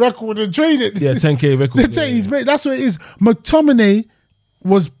breaking the record with the training. Yeah, 10K record. That's what it is. McTominay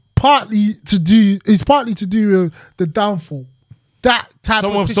was partly to do with the downfall. That type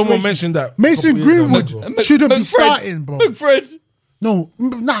of situation. Someone mentioned that Mason Greenwood shouldn't be starting, bro. McFred. No,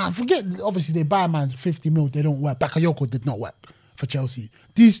 forget. Obviously, they buy a man 50 mil. They don't work. Bakayoko did not work for Chelsea.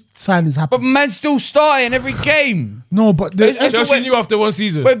 These signings happen. But man's still starting every game. No, but Chelsea knew after one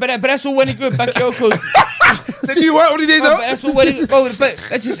season. Wait, but that's all well and good. Bakayoko. Did you work? What did they do? That's all well and good. That's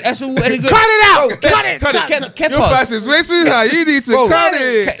all well and good. Cut it out. Cut it. Your price is way too high. You need to cut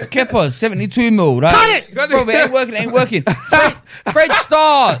it. Kepa, 72 mil. Right? Cut it. Bro, it ain't working. Fred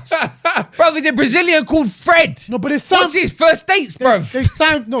starts. Bro, there's a Brazilian called Fred. No, but it's what's his first dates, bro?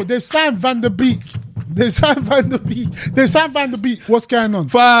 They've signed Van der Beek. They've signed Van der Beek. What's going on?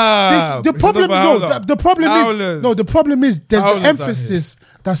 The problem is there's the emphasis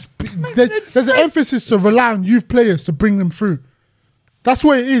there's an emphasis to rely on youth players to bring them through. That's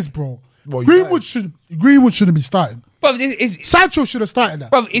what it is, bro. Greenwood shouldn't be starting. Bro, Sancho should have started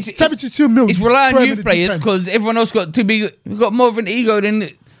that. Bro, 72 million. It's relying on youth players because everyone else got more of an ego than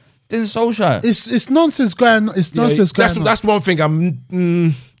Solskjaer. It's nonsense going. That's one thing.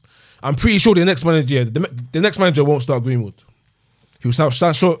 I'm pretty sure the next manager, the next manager won't start Greenwood. He will start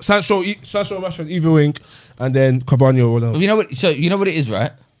Sancho, Rashford, either wing, and then Cavani or whatever. You know what? So you know what it is,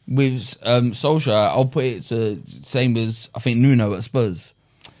 right? With Solskjaer, I'll put it to same as I think Nuno at Spurs.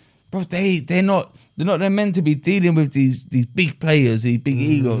 Bro, they're not meant to be dealing with these big players, these big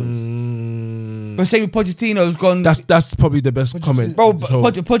egos. But say with Pochettino's gone. That's probably the best comment. Bro,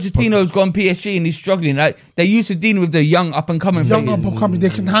 Pochettino's gone PSG and he's struggling. Like they're used to dealing with the young up and coming. They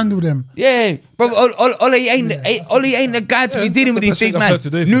can handle them. Yeah, bro. Ole ain't the guy to be dealing with these big man.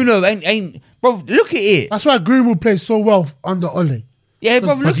 Nuno ain't. Bro, look at it. That's why Greenwood plays so well under Ole. Yeah,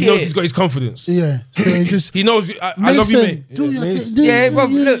 bro, look at it. He knows he's got his confidence. Yeah, so he knows. I love you, mate. Yeah, bro.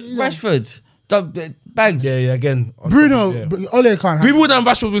 Look, Rashford. Bags. Yeah, again. Bruno, Ole can't handle. Greenwood and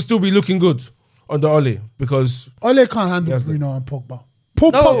Rashford will still be looking good under Ole because Ole can't handle Bruno and Pogba.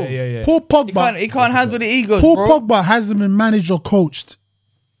 Paul Pogba. He can't handle the egos, Paul bro. Pogba hasn't been managed or coached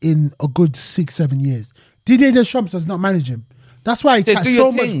in a good 6-7 years. Didier Deschamps does not manage him. That's why he catch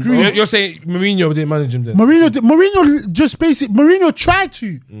so much grief. You're saying Mourinho didn't manage him then? Mourinho tried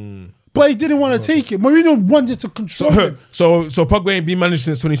to. But he didn't want to take it. Mourinho wanted to control him. So Pogba ain't been managed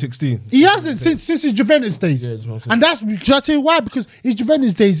since 2016. He hasn't since his Juventus days. Yeah, and should I tell you why? Because his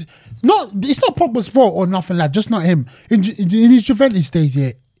Juventus days, it's not Pogba's fault or nothing like, just not him. In his Juventus days,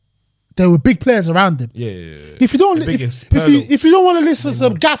 yeah, there were big players around him. Yeah. If you don't want to listen to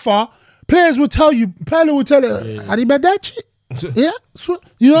Gaffer, players will tell you. Pirlo will tell you, Arrivederci. Yeah, so,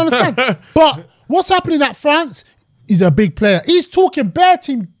 you understand. But what's happening at France? He's a big player. He's talking bare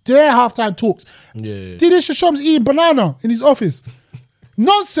team, their halftime talks. Yeah. Didier Deschamps eating banana in his office.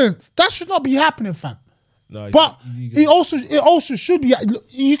 Nonsense. That should not be happening, fam. No, but it also should be.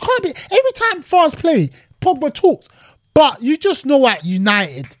 You can't be every time France play. Pogba talks, but you just know at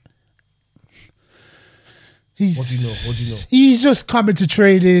United. What do you know? He's just coming to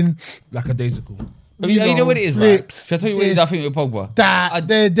training like a daisical. You know what it is, flips, right? Shall I tell you what it is? I think with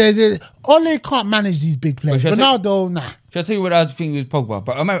Pogba. Ole can't manage these big players. Ronaldo, nah. Shall I tell you what I think with Pogba?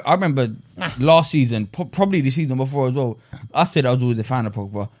 But I remember last season, probably the season before as well, I said I was always a fan of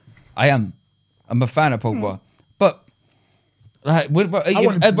Pogba. I'm a fan of Pogba. But like,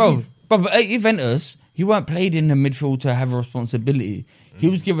 at Juventus, he weren't played in the midfield to have a responsibility. He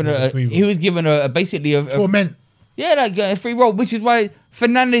was given a basically a torment. Yeah, like a free role, which is why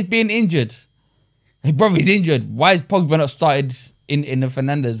Fernandes being injured. Hey, brother, he's injured. Why is Pogba not started in the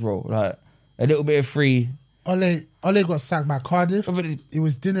Fernandes role? Like a little bit of free. Ole got sacked by Cardiff. It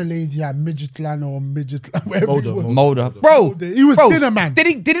was dinner lady at Midgetland or Mulder. Bro, he was dinner man.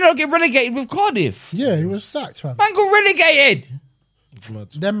 Did he not get relegated with Cardiff? Yeah, he was sacked, man. Man got relegated.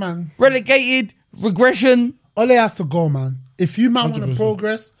 Them man. Relegated, regression. Ole has to go, man. If you man want to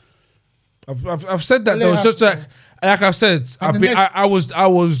progress. I've said that though. It's just like I've said, I was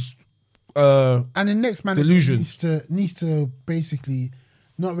and the next man needs to basically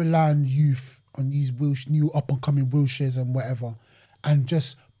not rely on youth, on these new up and coming Wilshires and whatever, and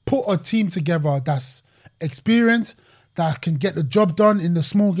just put a team together that's experienced, that can get the job done in the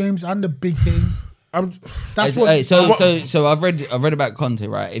small games and the big games. So I've read about Conte,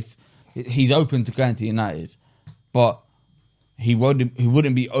 right? If he's open to going to United, but he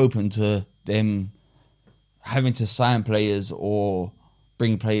wouldn't be open to them having to sign players or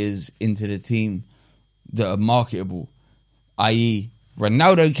bring players into the team that are marketable. I.e.,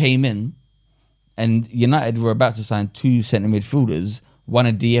 Ronaldo came in and United were about to sign 2 centre midfielders, one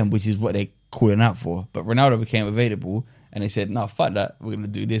a DM, which is what they're calling out for. But Ronaldo became available and they said, no, fuck that, we're going to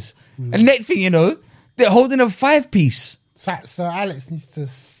do this. And next thing you know, they're holding a 5-piece. So Alex needs to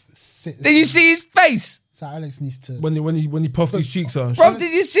sit. Did you see his face? So Alex needs to... When he puffed his cheeks out. Bro,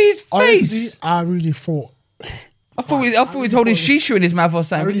 did you see his face? Honestly, I really thought... I thought he was holding shisha in his mouth or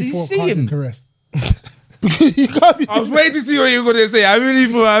something. Did you see him? I was waiting to see what you were going to say. I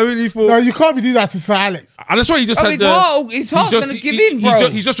really thought. No, you can't be doing that to Sir Alex. And that's why he just had his heart's going to give in, bro.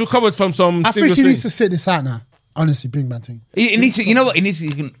 He's just recovered from some. I think he needs to sit this out now. Honestly, big man thing. He needs to. You know what? He needs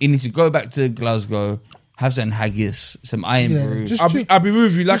to go back to Glasgow, have some haggis, some iron brew. I'll be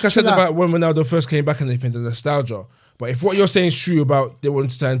with you. Like I said about when Ronaldo first came back and everything, the nostalgia. But if what you're saying is true about they want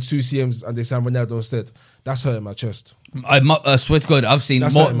to sign 2 CMs and they sign Ronaldo instead, that's hurting my chest. I swear to God, I've seen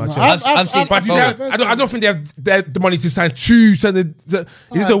That's more. hurting my chest. I've seen. But I don't think they have the money to sign 2. So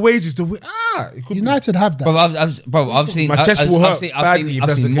it's the wages. United have that. I've seen. My chest will hurt badly if I've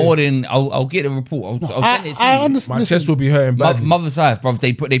that's seen the more case. than. I'll get a report. I'll send it to I you. understand. My chest will be hurting badly. Mother's life, bro.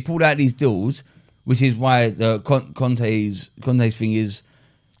 They pulled out these deals, which is why the Conte's thing is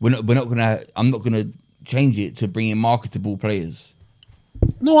I'm not gonna change it to bring in marketable players.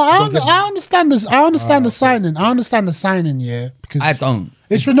 No, I understand this. I understand the signing. I understand the signing, yeah. Because I don't.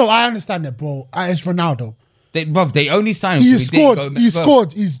 I understand it, bro. It's Ronaldo. They only signed him. He scored. He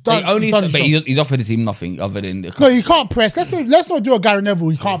scored. He's done. He's offered the team nothing other than. No, he can't press. Let's not do a Gary Neville.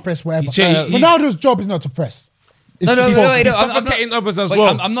 He can't press whatever. Ronaldo's job is not to press. No, I'm suffocating others as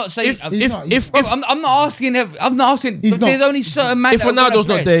well. I'm not saying. I'm not asking. He's there's only certain man. If Ronaldo's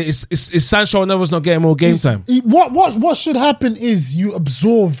not there, is Sancho Never's not getting more game time? What should happen is you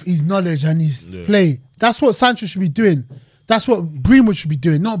absorb his knowledge and his play. That's what Sancho should be doing. That's what Greenwood should be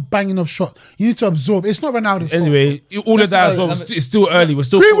doing, not banging off shot. You need to absorb. It's not Ronaldo's anyway, fault. All of that as well. It's still early. We're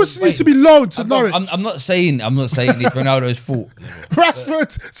still. Greenwood needs to be loaned to Norwich. I'm not saying it's Ronaldo's fault.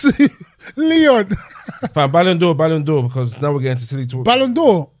 Rashford to Leon. Fine, Ballon d'Or, because now we're getting to silly talk. Ballon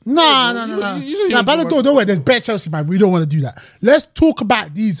d'Or. Nah, Ballon d'Or, don't worry. There's better Chelsea, man. We don't want to do that. Let's talk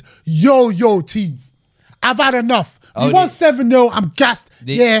about these yo-yo teams. I've had enough. We won 7-0. I'm gassed.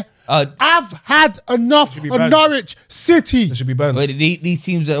 I've had enough of Norwich City. They should be banned. These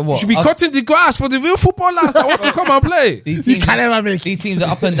teams are what? Should be cutting the grass for the real footballers that want to come and play. These teams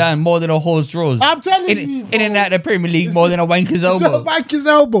are up and down more than a horse draws. I'm telling you. In and out of the Premier League more than a wanker's elbow. It's a wanker's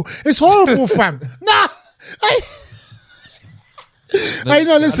elbow. It's horrible, fam. Nah.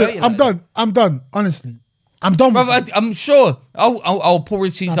 Listen, I'm done. Honestly. I'm done. Brother, I'm sure. I'll pull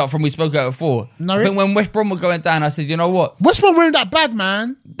receipts out from we spoke about before. I think when West Brom were going down, I said, you know what? West Brom weren't that bad,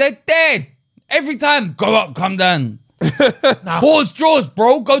 man. They're dead. Every time, go up, come down. Horse draws,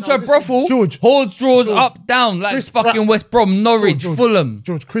 bro. Go to a brothel. Horse draws up, down, like Chris fucking West Brom, Norwich, Fulham.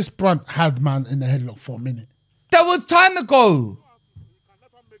 Chris Brunt had man in the headlock for a minute. That was time ago.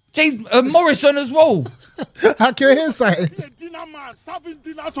 James Morrison as well. How can you hear something? A dinner man serving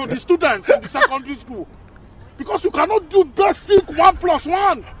dinner to the students in the secondary school. Because you cannot do basic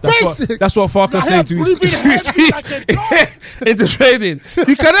 1+1. That's what Farkas saying to his in the training.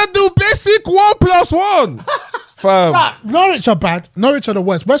 You cannot do basic 1+1. Fam. Norwich are bad. Norwich are the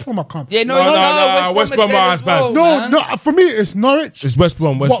worst. West Brom are calm. Yeah, no. West Brom are as bad. No. For me, it's Norwich. It's West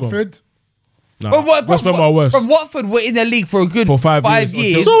Brom. Watford. West Brom are worse. But Watford were in the league for a good 5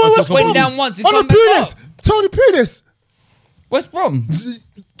 years. So West went Brom down once and on come back up. Tony Pulis. West Brom.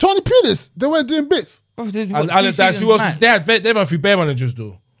 Tony Pulis. They weren't doing bits. And Alan Dash, who else? They have a few bare managers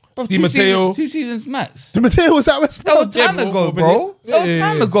though. Di Matteo. 2 seasons max. Di Matteo was at West Brom. That was time ago, bro. That was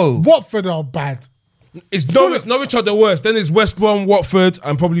time ago. Watford are bad. It's Norwich are the worst. Then it's West Brom, Watford,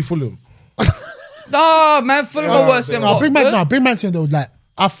 and probably Fulham. No, man, Fulham are worse than Watford. Big man saying though, like,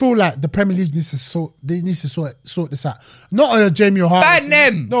 I feel like the Premier League needs to sort this out. Not a Jamie O'Hara. Ban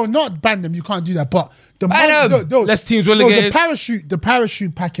them. No, not ban them. You can't do that. But the money, less teams relegated. The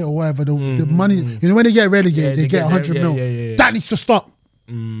parachute packet or whatever. The money. You know when they get relegated, they get 100 mil. Yeah. That needs to stop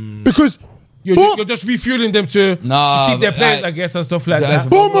because you're just refueling them to keep their players, I guess, and stuff like that.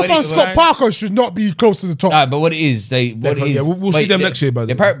 Bournemouth and Scott Parker should not be close to the top. But what it is, we'll see them next year. By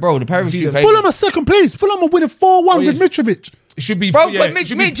the parachute. Fulham are second place. Fulham are winning 4-1 with Mitrovic. It should be,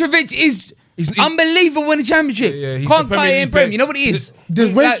 Mitrovic is unbelievable in the championship. Can't cut it in Prem. You know what it is?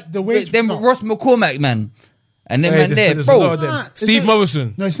 The wage. Then Ross McCormack, man. And then man there, bro. Steve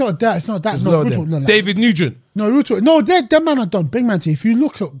Morrison. No, it's not that. David Nugent. No, them man are done. Big man, if you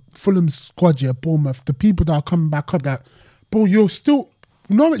look at Fulham's squad here, Bournemouth, the people that are coming back up, that, bro, you're still...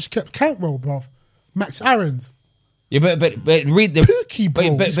 Norwich kept Cantwell, bro. Max Aarons. Yeah, but read the Pookie,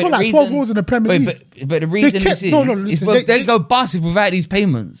 bro. He's got like 12 goals in the Premier League. But the reason is they go bust if without these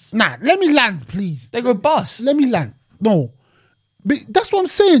payments. Nah, let me land, please. They go bust. Let me land. No. But that's what I'm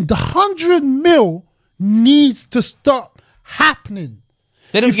saying. The 100 mil needs to stop happening.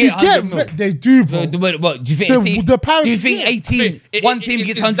 They don't get 100 mil. They do, bro. What do you think? Do you think 18? One team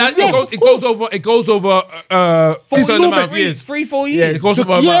gets 100 mil. It goes over a certain amount of years. 3-4 years. Yeah, it goes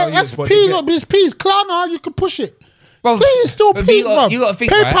over a amount of years. It's P's. Klarna, you can push it. Bro, Please, still P's, bro. You got to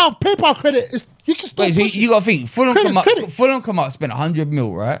think, PayPal credit. You can still push it. You got to think. Fulham come up, spent 100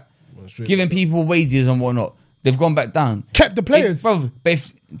 mil, right? Giving people wages and whatnot. They've gone back down. Kept the players.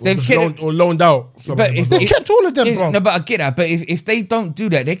 They've kept or loaned out. But they kept all of them, bro. No, but I get that. But if they don't do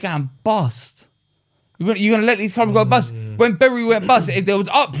that, they can bust. You're gonna let these clubs go bust. When Bury went bust, if there was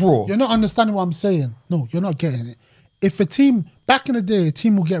uproar. You're not understanding what I'm saying. No, you're not getting it. if a team, back in the day, a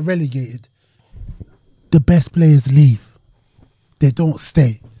team will get relegated, the best players leave. They don't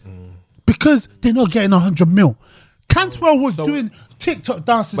stay. Because they're not getting 100 mil. Cantwell was doing TikTok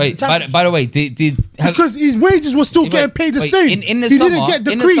dances. Wait, by the way, because his wages were still getting paid the same. In the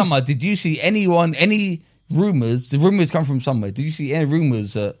summer, did you see any rumours? The rumours come from somewhere. Did you see any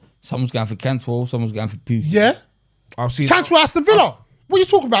rumours that someone's going for Cantwell, someone's going for Pukki? Yeah. I've seen Cantwell Aston Villa. What are you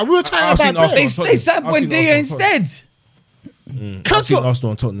talking about? We were chatting about players. They signed Buendia instead. I've seen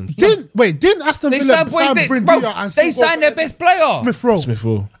Arsenal and Tottenham. Didn't Aston Villa sign Buendia and they signed their best player, Smith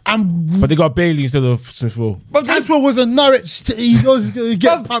Rowe. But they got Bailey instead of Smith Rowe. Cantwell was a Norwich. He was going to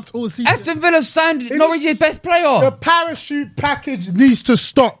get pumped all season. Aston Villa signed Norwich's best player. The parachute package needs to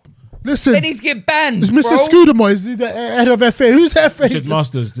stop. Listen, they need to get banned. It's Mr. Scudamore. Is he the head of FA? Who's the FA? Richard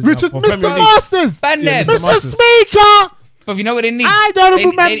Masters. Mr. Masters. Ban them. Mr. Speaker. But you know what they need? I don't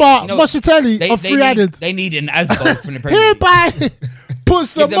remember Moshatelli of free added. They need an Asbo from the Premier League. Hereby put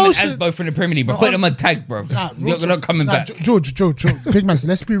some motion. Give them an Asbo from the Premier League, but put them on tag, bro. You're not coming back. George, big man,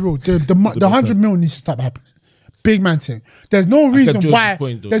 let's be real. The 100 mil needs to stop happening. Big man thing. There's no reason why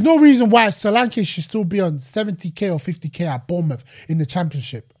Solanke should still be on 70k or 50k at Bournemouth in the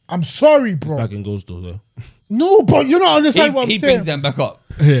Championship. I'm sorry, bro. Back in goals though. No, but you're not understanding what I'm saying. He brings them back up.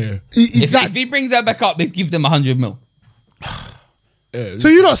 Yeah. If he brings them back up, they give them 100 mil. So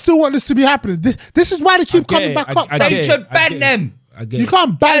you don't still want this to be happening? This is why they keep coming back up. They should ban them. You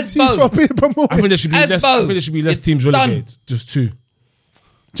can't ban teams for being promoted. I think there should be less teams relegated. Just two.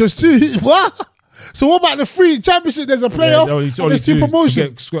 What? So what about the free championship? There's a playoff. There's two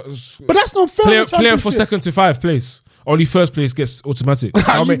promotions. But that's not fair. Player for second to 5th place. Only first place gets automatic.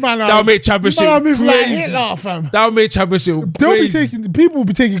 That'll make championship crazy. That'll make championship crazy. People will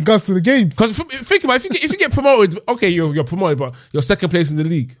be taking guns to the games. Because think about it, if you get promoted, okay, you're promoted, but you're second place in the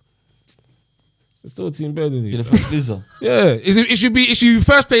league. It's still a team better than you. You're the first loser. Yeah, it should be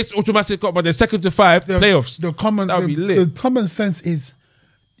first place automatic, but then second to 5 playoffs. The common sense is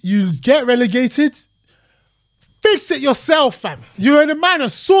you get relegated, fix it yourself, fam. You're in the man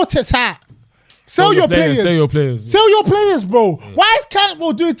of sort it out. Sell your players. Sell your players, bro. Yeah. Why is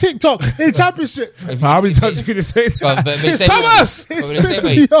Cantwell doing TikTok in Championship? How many times are you going to say that? It's Thomas!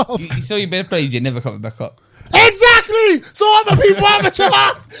 You sell your best players, you're never coming back up. Exactly! So other people amateur.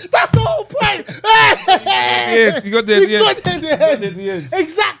 That's the whole point. Yes, you got there at the end.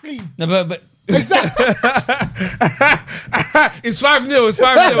 Exactly. No, but exactly. It's 5-0. It's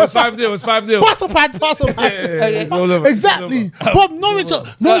 5-0. Pass a pad. Exactly. But Norwich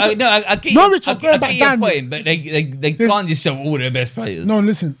I get going back your point, but they can't just sell all their best players. No,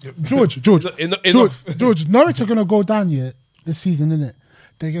 listen, George. Norwich are gonna go down this season, innit?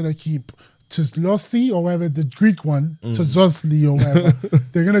 They're gonna keep Tzolossi or whatever, the Greek one, Tzolossi or whatever.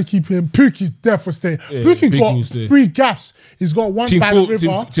 They're going to keep him. Pukki's there for staying. Yeah, Pukki got 3 gaffs. He's got 1 by the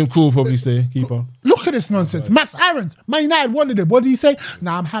river. Tim Krul will probably stay, keeper. Look at this nonsense. Max Aarons, Man United wanted him. What did he say?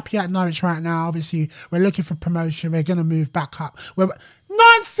 Nah, I'm happy at Norwich right now. Obviously, we're looking for promotion. We're going to move back up.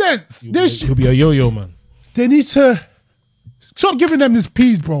 Nonsense! He'll be a yo-yo, man. They need to stop giving them this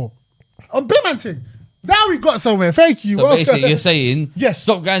peas, bro. Big man thing. Now we got somewhere. Thank you. So basically, you're saying, yes,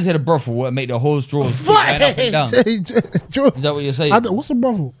 stop going to the brothel and make the whole straws up and down. Is that what you're saying? What's a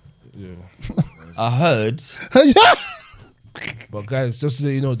brothel? Yeah. I heard. But guys, just so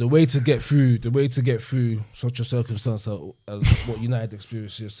you know, the way to get through such a circumstance as what United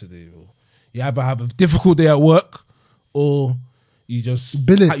experienced yesterday, you either have a difficult day at work, or you just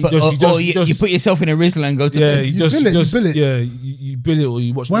bill it. You put yourself in a Rizla and go to bed. You bill it. Yeah, you bill it, or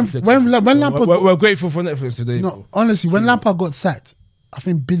you watch Netflix. When Lampard, we're grateful for Netflix today. No, honestly, when Lampard got sacked, I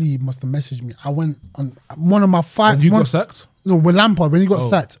think Billy must have messaged me. I went on one of my 5. When you got sacked? No, when he got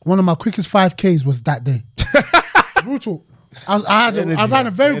sacked, one of my quickest 5Ks was that day. Brutal. I ran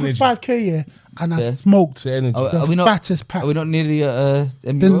a very good 5K here, and I smoked the fattest pack. Are we not nearly MUO?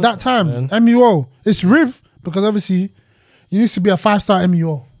 Then that time, MUO. It's Riv, because obviously you need to be a 5-star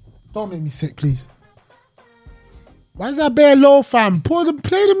MUO. Don't make me sick, please. Why is that bare low, fam? Play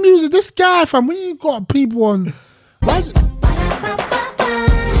the music. This guy, fam. When you got people on, why is it?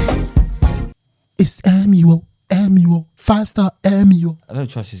 It's MUO, 5-star MUO. I don't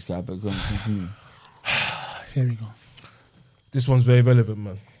trust this guy, but go on, continue. Here we go. This one's very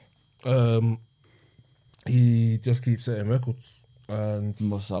relevant, man. He just keeps setting records, and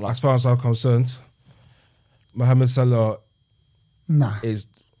as far as I'm concerned, Mohamed Salah is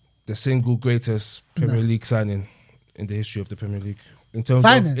the single greatest Premier League signing in the history of the Premier League. In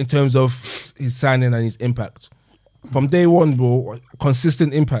terms of his signing and his impact. From day one, bro,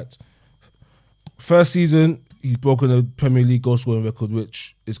 consistent impact. First season, he's broken a Premier League goal scoring record,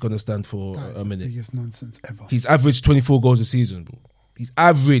 which is going to stand for a minute. The biggest nonsense ever. He's averaged 24 goals a season, bro. He's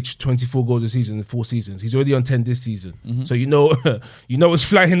averaged 24 goals a season in 4 seasons. He's already on 10 this season. Mm-hmm. So you know it's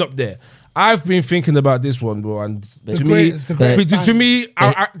flying up there. I've been thinking about this one, bro, and to me,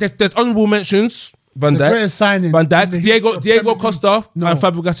 there's honourable mentions. Van Dijk, Diego Costa, and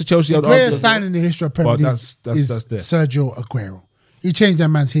Fabregas to Chelsea. The greatest signing in the history of Premier League is Sergio Aguero. He changed that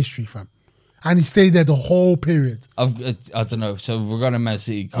man's history, fam. And he stayed there the whole period. I don't know. So regarding Man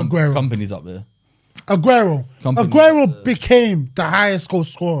City, company's up there. Aguero became the highest goal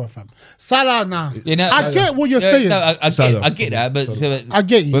scorer, fam. Salah now. I get what you're saying. I get that, but I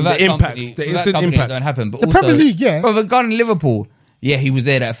get you. The impact, the instant impact don't happen. But the also, Premier League, yeah. But regarding Liverpool, yeah, he was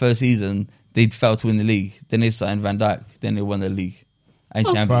there that first season. They failed to win the league. Then they signed Van Dijk. Then they won the league and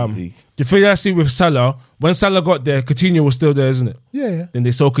Champions League. The thing I see with Salah, when Salah got there, Coutinho was still there, isn't it? Yeah. Then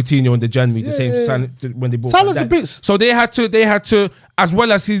they sold Coutinho in the January, the same sign when they bought Salah's a bit. So they had to, as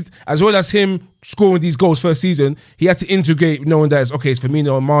well as him scoring these goals first season, he had to integrate knowing that it's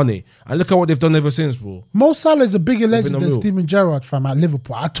Firmino and Mane. And look at what they've done ever since, bro. Mo Salah is a bigger legend than Steven Gerrard from at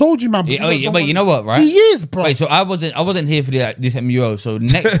Liverpool. I told you, man. But you know what, right? He is, bro. Wait, so I wasn't here for this MUO. So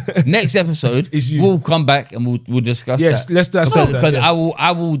next episode, we'll come back and we'll discuss that. Yes, let's dissect that. Because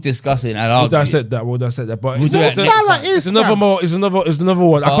I will discuss it and I'll dissect that. But it's another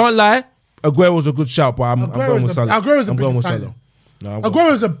one. I can't lie. Aguero's a good shout, but I'm going with Salah. Aguero's a big signing.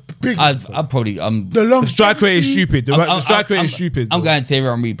 Aguero's a big. The long strike rate is stupid. The strike rate is stupid. I'm going Thierry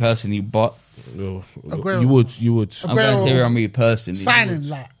Henry personally, but you would. I'm going Thierry Henry personally. Signing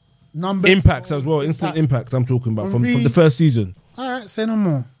like number impacts as well. Instant impact. I'm talking about from the first season. All right, say no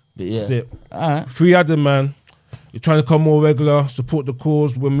more. But yeah, that's it. All right, Free Adam, man. You're trying to come more regular. Support the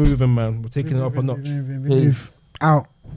cause. We're moving, man. We're taking it up a notch. Out.